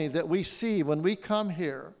testimony that we see when we come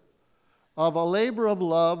here of a labor of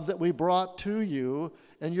love that we brought to you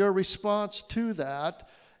and your response to that.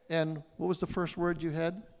 And what was the first word you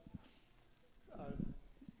had?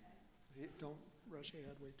 Don't rush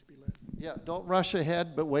ahead, wait to be led. Yeah, don't rush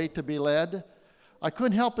ahead, but wait to be led. I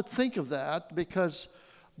couldn't help but think of that because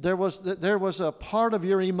there was a part of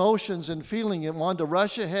your emotions and feeling you wanted to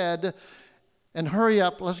rush ahead and hurry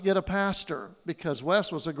up, let's get a pastor, because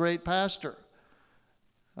Wes was a great pastor.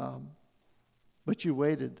 But you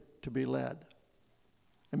waited to be led.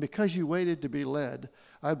 And because you waited to be led,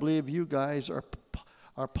 I believe you guys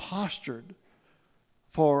are postured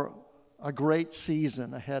for a great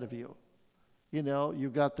season ahead of you. You know,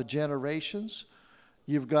 you've got the generations,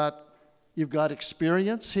 you've got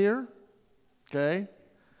experience here, okay?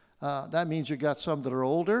 That means you got some that are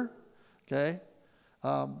older, okay?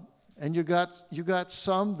 And you got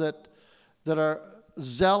some that are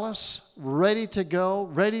zealous, ready to go,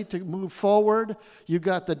 ready to move forward. You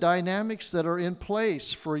got the dynamics that are in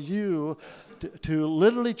place for you to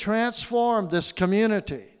literally transform this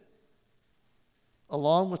community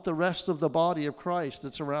along with the rest of the body of Christ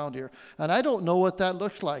that's around here. And I don't know what that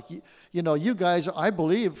looks like. You know, you guys, I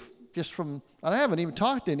believe, just from, and I haven't even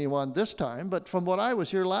talked to anyone this time, but from what I was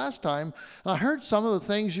here last time, I heard some of the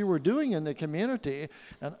things you were doing in the community,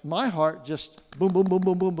 and my heart just boom, boom, boom,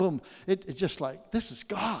 boom, boom, boom. It's just like, this is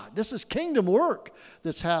God. This is kingdom work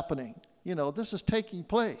that's happening. You know, this is taking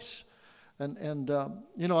place. And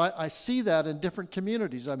you know, I see that in different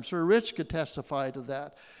communities. I'm sure Rich could testify to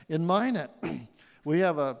that. In Minot, we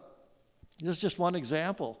have this is just one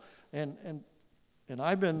example, and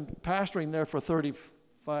I've been pastoring there for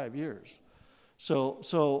 35 years.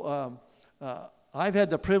 So I've had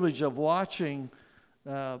the privilege of watching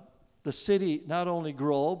the city not only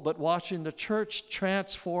grow, but watching the church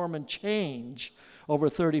transform and change over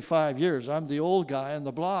 35 years. I'm the old guy on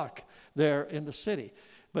the block there in the city.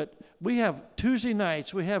 But we have Tuesday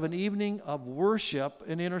nights, we have an evening of worship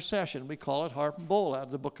and intercession. We call it Harp and Bowl out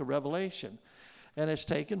of the book of Revelation. And it's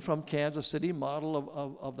taken from Kansas City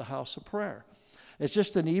model of the house of prayer. It's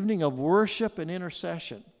just an evening of worship and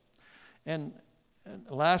intercession. And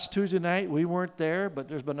last Tuesday night, we weren't there, but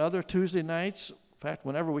there's been other Tuesday nights. In fact,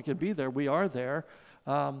 whenever we can be there, we are there.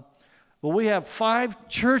 Well, we have 5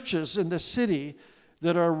 churches in the city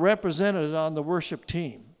that are represented on the worship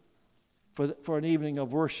team for an evening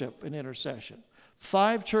of worship and intercession.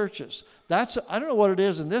 5 churches. I don't know what it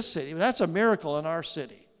is in this city, but that's a miracle in our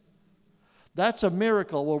city. That's a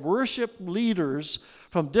miracle where worship leaders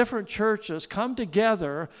from different churches come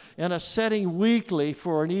together in a setting weekly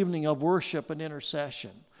for an evening of worship and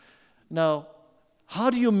intercession. Now, how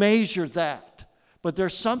do you measure that? But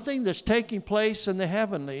there's something that's taking place in the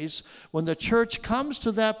heavenlies when the church comes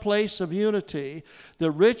to that place of unity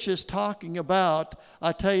that Rich is talking about.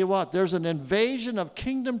 I tell you what, there's an invasion of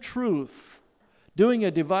kingdom truth doing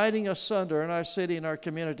a dividing asunder in our city and our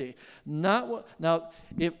community. Now,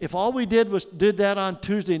 if all we did that on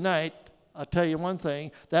Tuesday night, I'll tell you one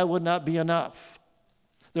thing, that would not be enough.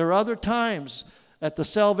 There are other times at the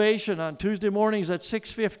salvation on Tuesday mornings at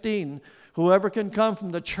 6:15, whoever can come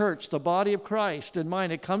from the church, the body of Christ in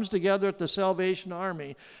mind, it comes together at the Salvation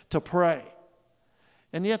Army to pray.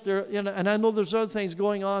 And yet and I know there's other things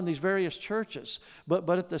going on in these various churches, but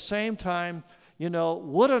at the same time, you know,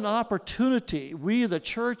 what an opportunity we, the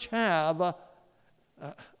church, have,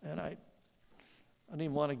 and I don't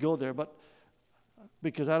even want to go there, but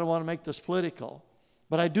because I don't want to make this political,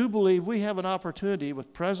 but I do believe we have an opportunity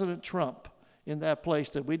with President Trump in that place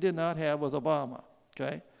that we did not have with Obama,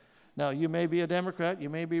 okay? Now, you may be a Democrat, you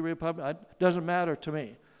may be a Republican, it doesn't matter to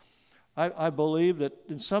me. I believe that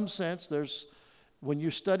in some sense when you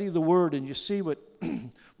study the Word and you see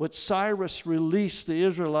what Cyrus released the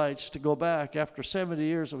Israelites to go back after 70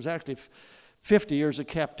 years, it was actually 50 years of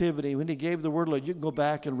captivity, when he gave the word, Lord, you can go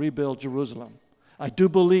back and rebuild Jerusalem. I do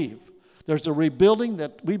believe there's a rebuilding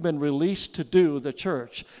that we've been released to do, the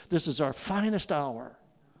church. This is our finest hour.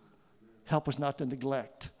 Help us not to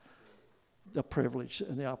neglect the privilege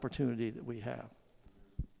and the opportunity that we have.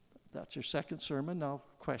 That's your second sermon. Now,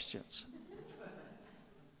 questions.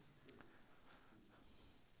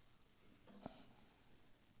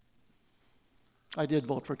 I did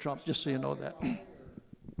vote for Trump, just so you know that. Are there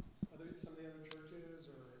some of the other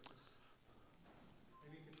churches, or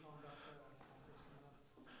maybe you could talk about the conference coming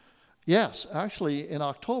up? Yes, actually, in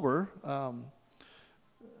October,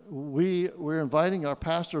 we're inviting our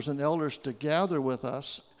pastors and elders to gather with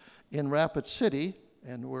us in Rapid City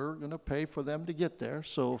and we're going to pay for them to get there.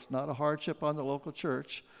 So it's not a hardship on the local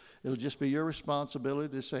church. It'll just be your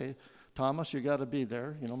responsibility to say, Thomas, you got to be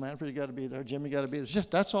there. Manfred, you got to be there. Jim, you got to be there.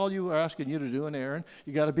 That's all you are asking you to do, and Aaron,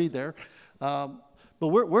 you got to be there. But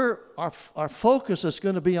our focus is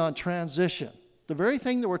going to be on transition. The very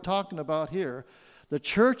thing that we're talking about here, the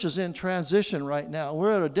church is in transition right now.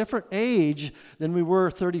 We're at a different age than we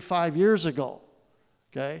were 35 years ago.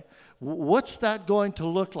 Okay, what's that going to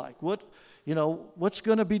look like? What's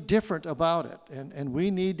going to be different about it? And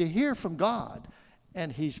we need to hear from God.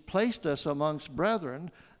 And He's placed us amongst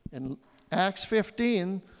brethren. In Acts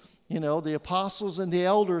 15, the apostles and the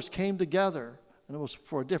elders came together. And it was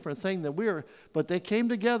for a different thing than but they came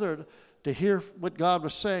together to hear what God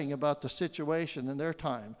was saying about the situation in their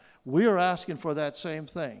time. We are asking for that same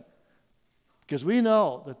thing. Because we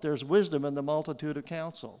know that there's wisdom in the multitude of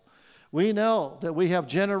counsel. We know that we have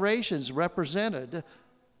generations represented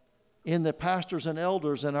in the pastors and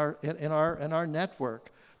elders in our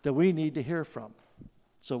network that we need to hear from.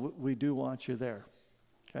 So we do want you there.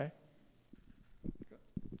 Okay?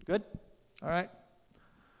 Good? All right?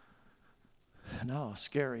 No,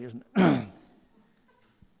 scary, isn't it?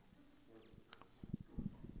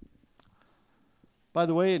 By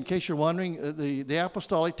the way, in case you're wondering, the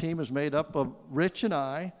apostolic team is made up of Rich and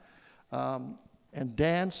I, and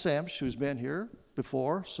Dan Semch, who's been here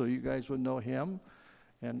before, so you guys would know him.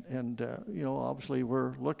 And obviously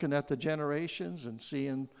we're looking at the generations and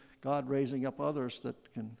seeing God raising up others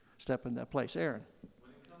that can step in that place. Aaron.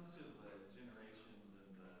 When it comes to the generations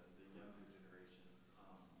and the younger generations,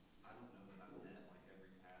 I don't know that I've met like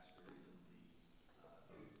every pastor in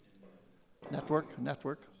the Network. Yeah, in the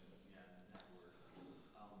network.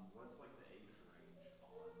 What's like the age range on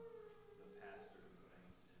the pastor and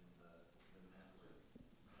things in the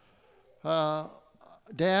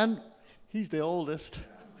network? Dan, he's the oldest.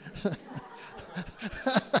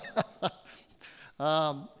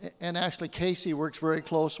 And actually Casey works very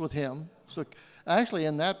close with him. So actually,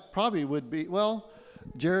 and that probably would be,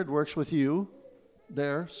 Jared works with you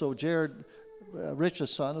there. So Jared,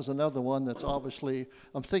 Rich's son, is another one that's obviously,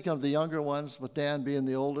 I'm thinking of the younger ones, with Dan being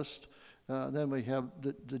the oldest. Then we have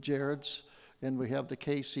the Jareds, and we have the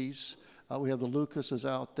Caseys. We have the Lucases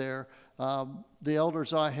out there. The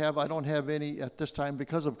elders I don't have any at this time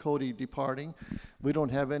because of Cody departing. We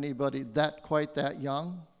don't have anybody quite that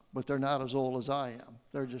young, but they're not as old as I am.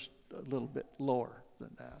 They're just a little bit lower than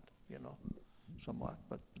that, somewhat.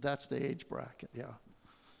 But that's the age bracket, yeah.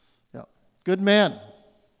 Good men.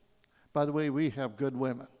 By the way, we have good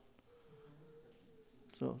women.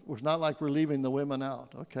 So it's not like we're leaving the women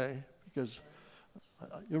out, okay? Because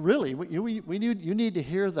really, you need to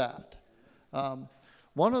hear that.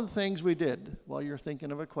 One of the things we did, while you're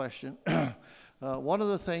thinking of a question, one of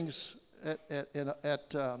the things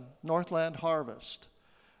at Northland Harvest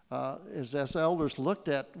is as elders looked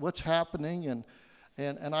at what's happening,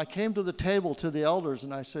 and I came to the table to the elders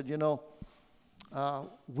and I said,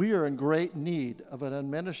 we are in great need of an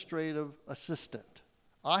administrative assistant.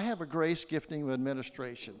 I have a grace gifting of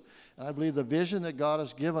administration, and I believe the vision that God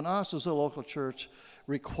has given us as a local church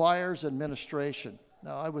requires administration.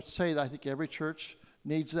 Now, I would say that I think every church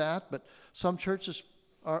needs that, but some churches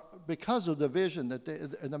are, because of the vision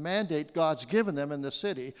and the mandate God's given them in the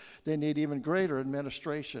city, they need even greater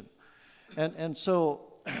administration. And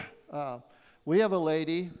so we have a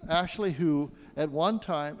lady, Ashley, who at one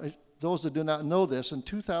time, those that do not know this, in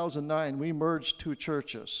 2009, we merged two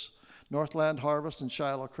churches, Northland Harvest and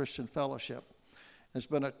Shiloh Christian Fellowship. It's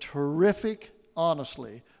been a terrific,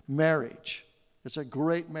 honestly, marriage. It's a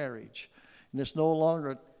great marriage. And it's no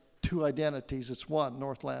longer two identities, it's one,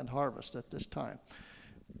 Northland Harvest at this time.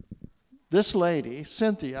 This lady,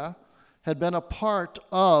 Cynthia, had been a part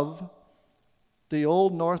of the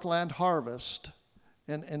old Northland Harvest,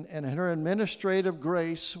 and her administrative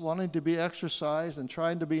grace, wanting to be exercised and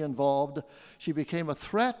trying to be involved, she became a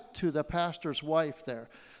threat to the pastor's wife there.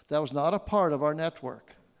 That was not a part of our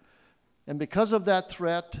network. And because of that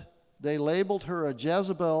threat, they labeled her a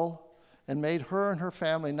Jezebel and made her and her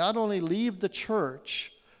family not only leave the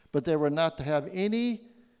church, but they were not to have any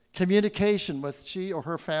communication with she or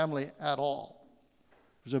her family at all.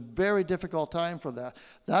 It was a very difficult time for that.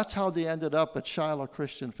 That's how they ended up at Shiloh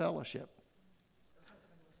Christian Fellowship.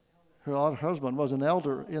 Her husband was an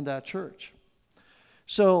elder in that church.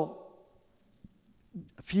 So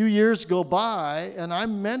a few years go by, and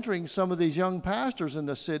I'm mentoring some of these young pastors in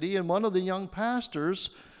the city, and one of the young pastors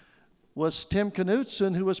was Tim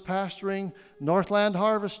Knutson, who was pastoring Northland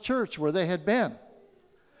Harvest Church, where they had been.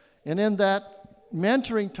 And in that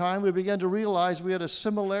mentoring time, we began to realize we had a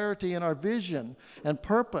similarity in our vision and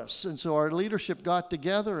purpose. And so our leadership got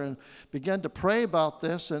together and began to pray about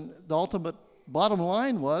this. And the ultimate bottom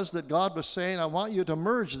line was that God was saying, I want you to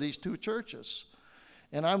merge these two churches.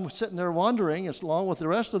 And I'm sitting there wondering, along with the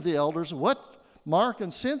rest of the elders, what Mark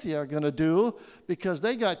and Cynthia are going to do, because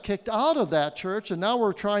they got kicked out of that church, and now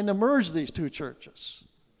we're trying to merge these two churches.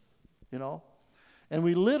 You know? And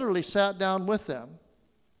we literally sat down with them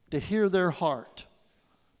to hear their heart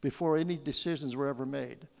before any decisions were ever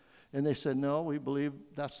made. And they said, no, we believe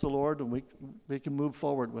that's the Lord, and we can move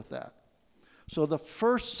forward with that. So the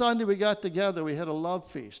first Sunday we got together, we had a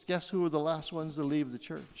love feast. Guess who were the last ones to leave the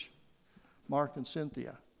church? Mark and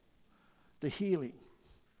Cynthia. The healing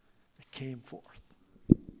that came forth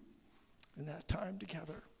in that time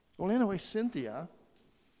together. Well, anyway, Cynthia,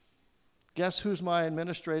 guess who's my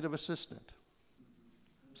administrative assistant?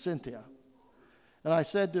 Cynthia. And I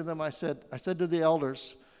said to them, I said to the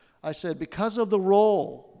elders, I said, because of the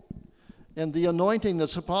role and the anointing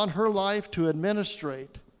that's upon her life to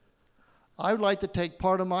administrate, I would like to take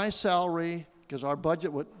part of my salary, because our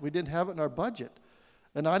budget, we didn't have it in our budget,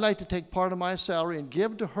 and I'd like to take part of my salary and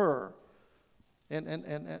give to her.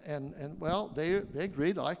 And well, they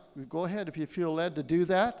agreed. Go ahead if you feel led to do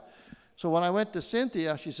that. So when I went to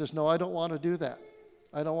Cynthia, she says, no, I don't want to do that.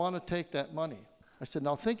 I don't want to take that money. I said,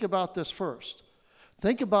 now think about this first.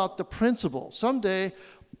 Think about the principle. Someday,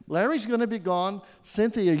 Larry's going to be gone.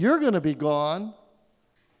 Cynthia, you're going to be gone.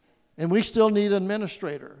 And we still need an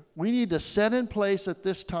administrator. We need to set in place at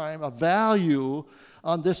this time a value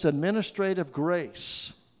on this administrative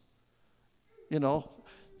grace. You know,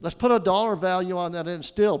 let's put a dollar value on that, and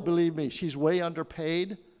still, believe me, she's way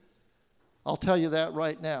underpaid. I'll tell you that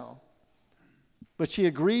right now. But she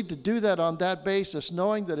agreed to do that on that basis,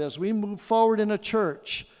 knowing that as we move forward in a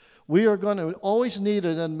church, we are going to always need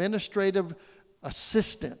an administrative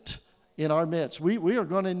assistant in our midst. We are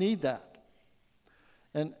going to need that.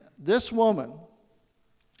 And this woman,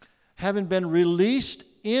 having been released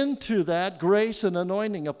into that grace and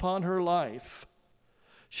anointing upon her life,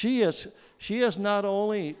 she is not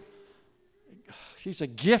only, she's a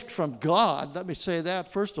gift from God, let me say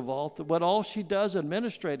that first of all, what all she does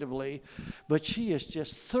administratively, but she is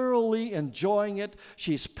just thoroughly enjoying it.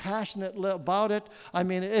 She's passionate about it. I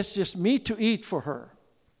mean, it's just meat to eat for her.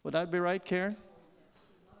 Would that be right, Karen?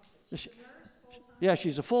 Yeah,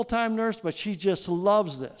 she's a full-time nurse, but she just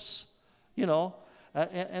loves this, you know.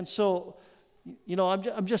 And so, you know,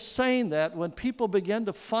 I'm just saying that when people begin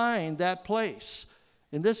to find that place,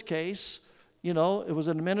 in this case, you know, it was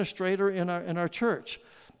an administrator in our church.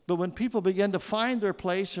 But when people begin to find their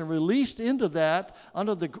place and released into that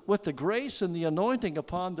with the grace and the anointing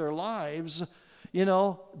upon their lives, you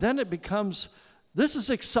know, then it becomes, this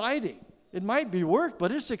is exciting. It might be work,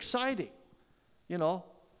 but it's exciting. You know,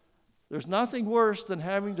 there's nothing worse than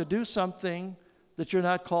having to do something that you're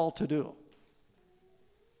not called to do.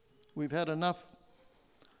 We've had enough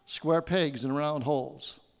square pegs in round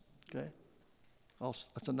holes. Okay?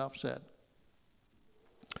 That's enough said.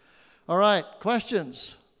 All right,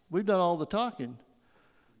 questions. We've done all the talking.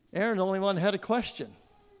 Aaron, the only one who had a question.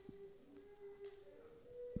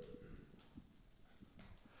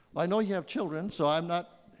 I know you have children, so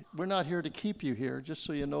we're not here to keep you here, just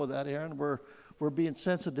so you know that, Aaron. We're being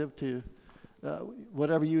sensitive to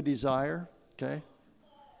whatever you desire, okay?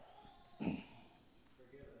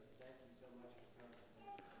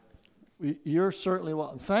 You're certainly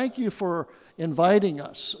welcome. Thank you for inviting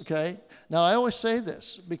us, okay? Now, I always say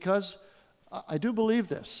this because I do believe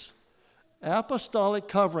this. Apostolic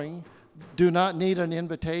covering do not need an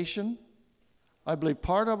invitation. I believe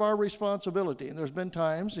part of our responsibility, and there's been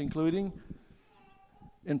times, including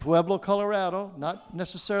in Pueblo, Colorado, not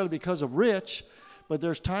necessarily because of Rich, but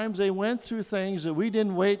there's times they went through things that we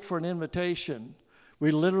didn't wait for an invitation.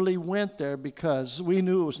 We literally went there because we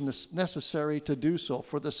knew it was necessary to do so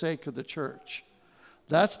for the sake of the church.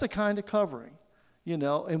 That's the kind of covering, you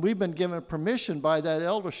know, and we've been given permission by that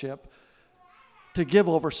eldership to give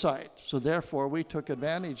oversight. So therefore, we took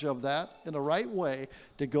advantage of that in the right way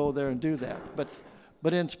to go there and do that.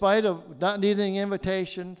 But in spite of not needing an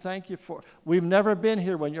invitation, thank you for, we've never been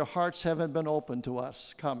here when your hearts haven't been open to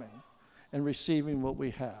us coming and receiving what we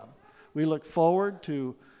have. We look forward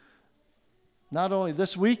to not only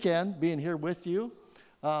this weekend being here with you,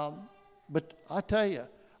 but I tell you,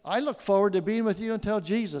 I look forward to being with you until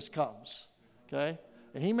Jesus comes, okay?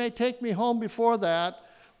 And he may take me home before that,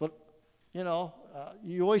 but, you know,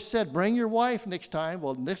 you always said, bring your wife next time.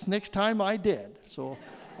 Well, next time I did. So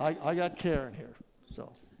I got Karen here.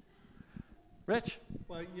 So, Rich?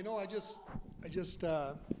 Well, you know, I just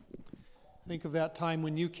think of that time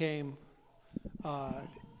when you came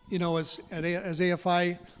As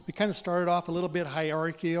AFI, we kind of started off a little bit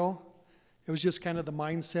hierarchical. It was just kind of the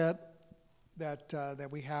mindset that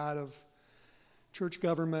we had of church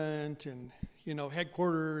government and,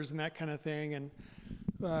 headquarters and that kind of thing. And,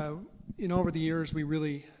 over the years, we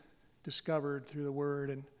really discovered through the Word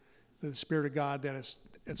and the Spirit of God that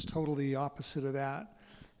it's totally the opposite of that.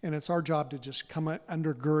 And it's our job to just come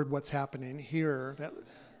undergird what's happening here,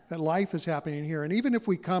 that life is happening here. And even if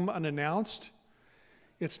we come unannounced,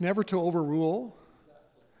 it's never to overrule,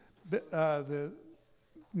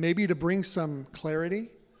 maybe to bring some clarity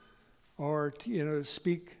or to,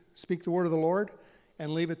 speak the word of the Lord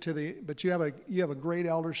and leave it but you have a great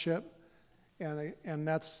eldership, and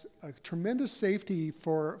that's a tremendous safety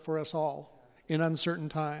for us all in uncertain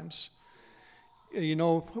times.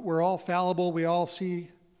 We're all fallible. We all see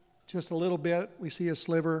just a little bit. We see a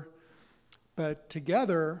sliver. But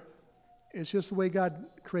together, it's just the way God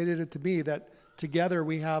created it to be, that together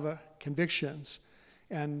we have convictions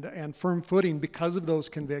and firm footing because of those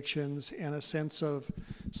convictions and a sense of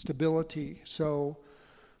stability. So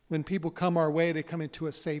when people come our way, they come into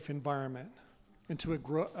a safe environment, into a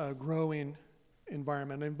growing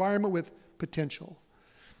environment, an environment with potential.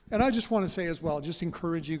 And I just want to say as well, just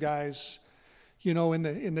encourage you guys,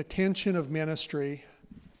 in the tension of ministry,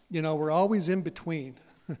 we're always in between.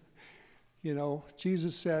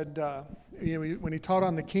 Jesus said, when he taught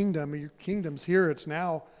on the kingdom, your kingdom's here, it's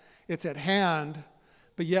now, it's at hand,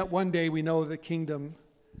 but yet one day we know the kingdom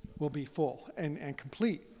will be full and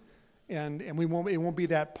complete. And it won't be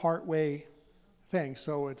that part way thing.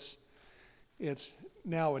 So it's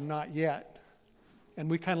now and not yet. And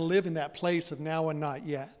we kind of live in that place of now and not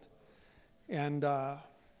yet. And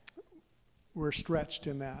we're stretched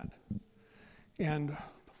in that. And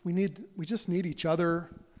we just need each other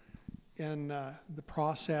in the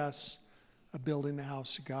process of building the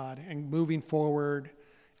house of God and moving forward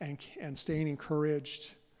and staying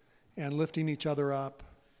encouraged and lifting each other up.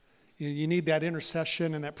 You need that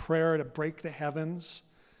intercession and that prayer to break the heavens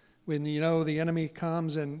when the enemy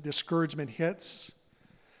comes and discouragement hits,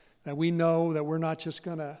 that we know that we're not just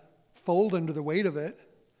going to fold under the weight of it,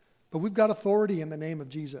 but we've got authority in the name of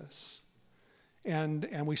Jesus. And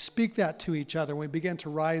we speak that to each other. We begin to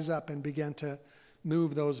rise up and begin to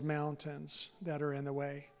move those mountains that are in the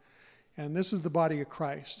way. And this is the body of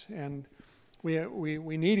Christ, and we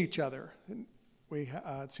need each other.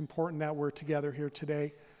 It's important that we're together here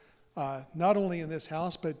today, not only in this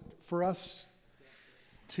house, but for us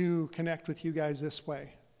to connect with you guys this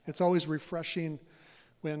way. It's always refreshing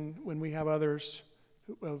when we have others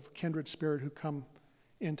of kindred spirit who come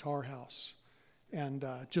into our house and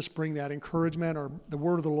just bring that encouragement or the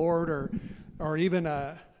word of the Lord or even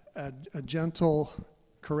a gentle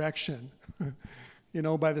correction,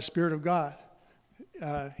 by the Spirit of God.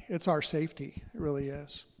 It's our safety. It really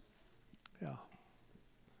is. Yeah.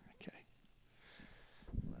 Okay.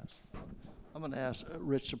 I'm going to ask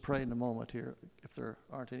Rich to pray in a moment here if there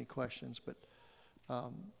aren't any questions. But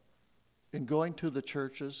in going to the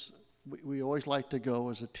churches, we always like to go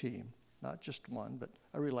as a team, not just one. But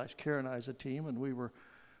I realized Karen and I as a team, and we were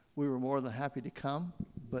more than happy to come.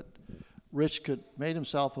 But Rich made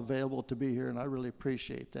himself available to be here, and I really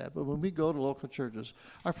appreciate that. But when we go to local churches,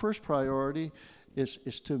 our first priority is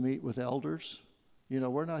to meet with elders.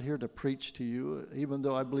 We're not here to preach to you, even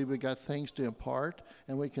though I believe we got things to impart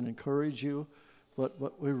and we can encourage you.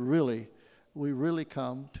 But we really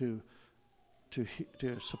come to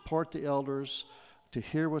support the elders, to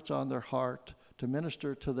hear what's on their heart, to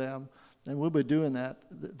minister to them, and we'll be doing that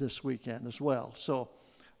this weekend as well. So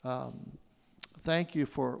thank you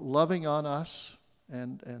for loving on us,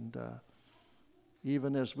 and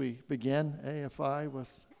even as we begin AFI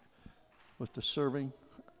with the serving,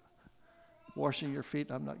 washing your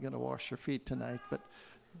feet. I'm not going to wash your feet tonight, but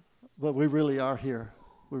we really are here.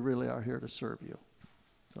 We really are here to serve you.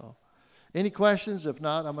 So, any questions? If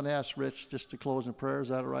not, I'm going to ask Rich just to close in prayer. Is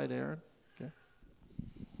that all right, Aaron? Okay.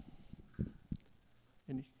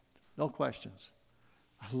 No questions.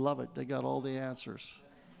 I love it. They got all the answers.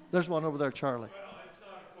 There's one over there, Charlie. Well, it's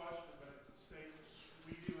not a question, but it's a statement.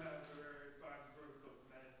 We do have a very fine group of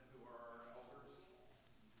men who are our elders,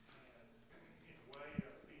 and in a way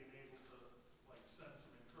of being able to send some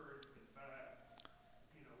encouragement back.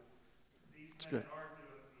 These men are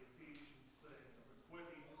doing the Ephesians thing of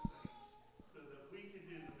equipping the saints so that we can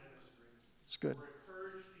do the ministry. It's good. We're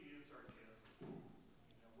encouraged to use our gifts.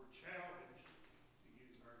 We're challenged to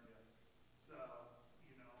use our gifts. So,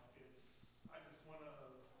 I just want to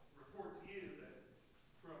report to you that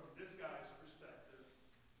from this guy's perspective,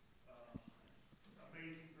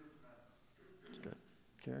 amazing group of men. That's good.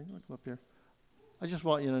 Karen, you want to come up here? I just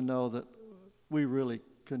want you to know that we really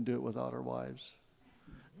couldn't do it without our wives.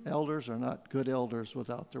 Elders are not good elders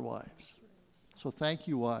without their wives. So thank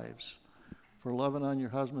you, wives, for loving on your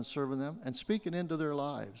husbands, serving them, and speaking into their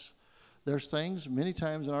lives. There's things many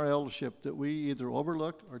times in our eldership that we either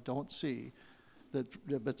overlook or don't see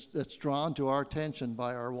that's drawn to our attention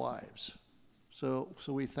by our wives. So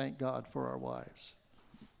we thank God for our wives.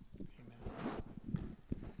 Amen.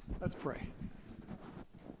 Let's pray.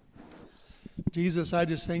 Jesus, I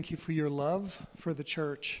just thank you for your love for the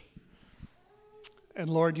church. And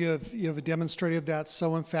Lord, you have demonstrated that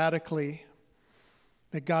so emphatically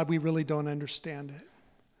that, God, we really don't understand it.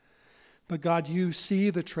 But God, you see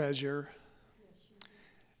the treasure,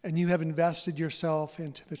 and you have invested yourself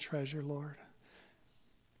into the treasure, Lord.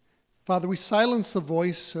 Father, we silence the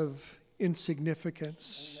voice of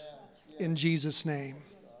insignificance in Jesus' name.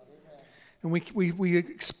 And we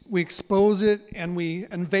expose it and we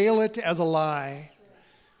unveil it as a lie,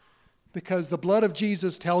 because the blood of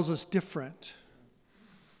Jesus tells us different.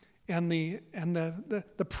 And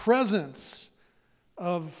the presence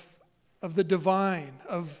of the divine,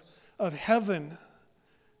 of heaven,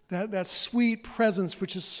 that sweet presence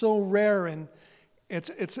which is so rare and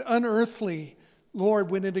it's unearthly, Lord,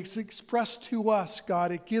 when it is expressed to us,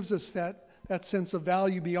 God, it gives us that sense of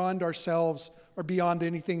value beyond ourselves or beyond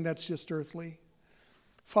anything that's just earthly.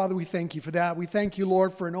 Father, we thank you for that. We thank you,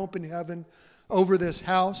 Lord, for an open heaven over this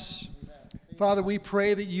house. Father, we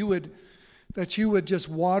pray that you would just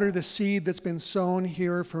water the seed that's been sown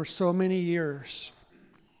here for so many years.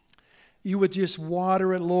 You would just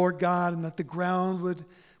water it, Lord God, and that the ground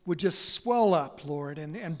would just swell up, Lord,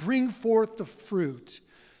 and bring forth the fruit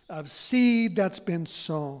of seed that's been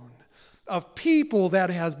sown, of people that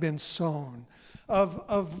has been sown,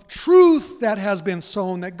 of truth that has been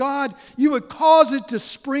sown, that God, you would cause it to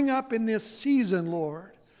spring up in this season,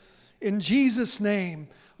 Lord. In Jesus' name,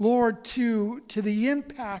 Lord, to the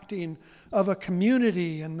impacting of a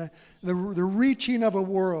community and the reaching of a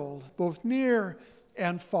world, both near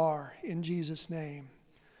and far, in Jesus' name.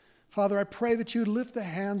 Father, I pray that you would lift the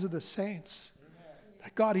hands of the saints,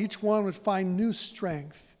 that God, each one would find new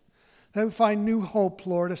strength, that would find new hope,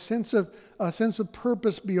 Lord, a sense of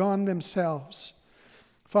purpose beyond themselves.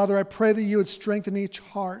 Father, I pray that you would strengthen each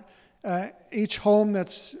heart, each home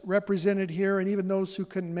that's represented here, and even those who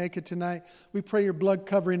couldn't make it tonight. We pray your blood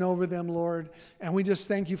covering over them, Lord. And we just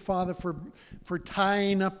thank you, Father, for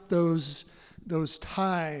tying up those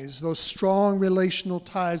ties, those strong relational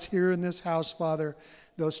ties here in this house, Father.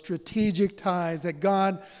 Those strategic ties, that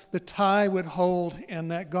God, the tie would hold,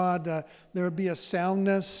 and that God, there would be a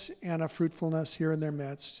soundness and a fruitfulness here in their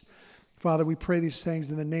midst. Father, we pray these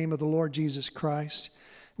things in the name of the Lord Jesus Christ.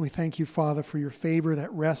 We thank you, Father, for your favor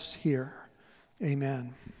that rests here.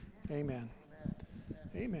 Amen. Amen.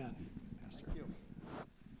 Amen. Pastor.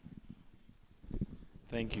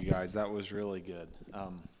 Thank you, guys. That was really good.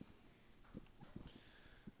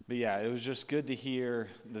 But yeah, it was just good to hear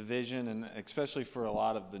the vision, and especially for a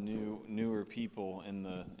lot of the newer people in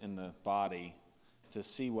the body, to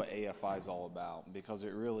see what AFI is all about, because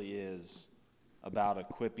it really is about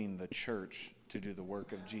equipping the church to do the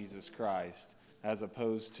work of Jesus Christ, as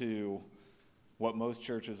opposed to what most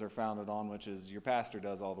churches are founded on, which is your pastor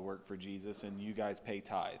does all the work for Jesus and you guys pay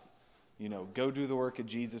tithe. You know, go do the work of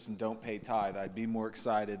Jesus and don't pay tithe. I'd be more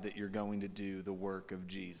excited that you're going to do the work of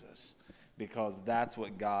Jesus, because that's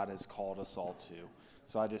what God has called us all to.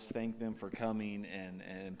 So I just thank them for coming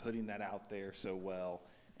and putting that out there so well.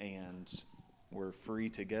 And we're free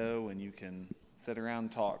to go, and you can sit around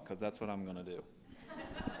and talk, because that's what I'm going to do.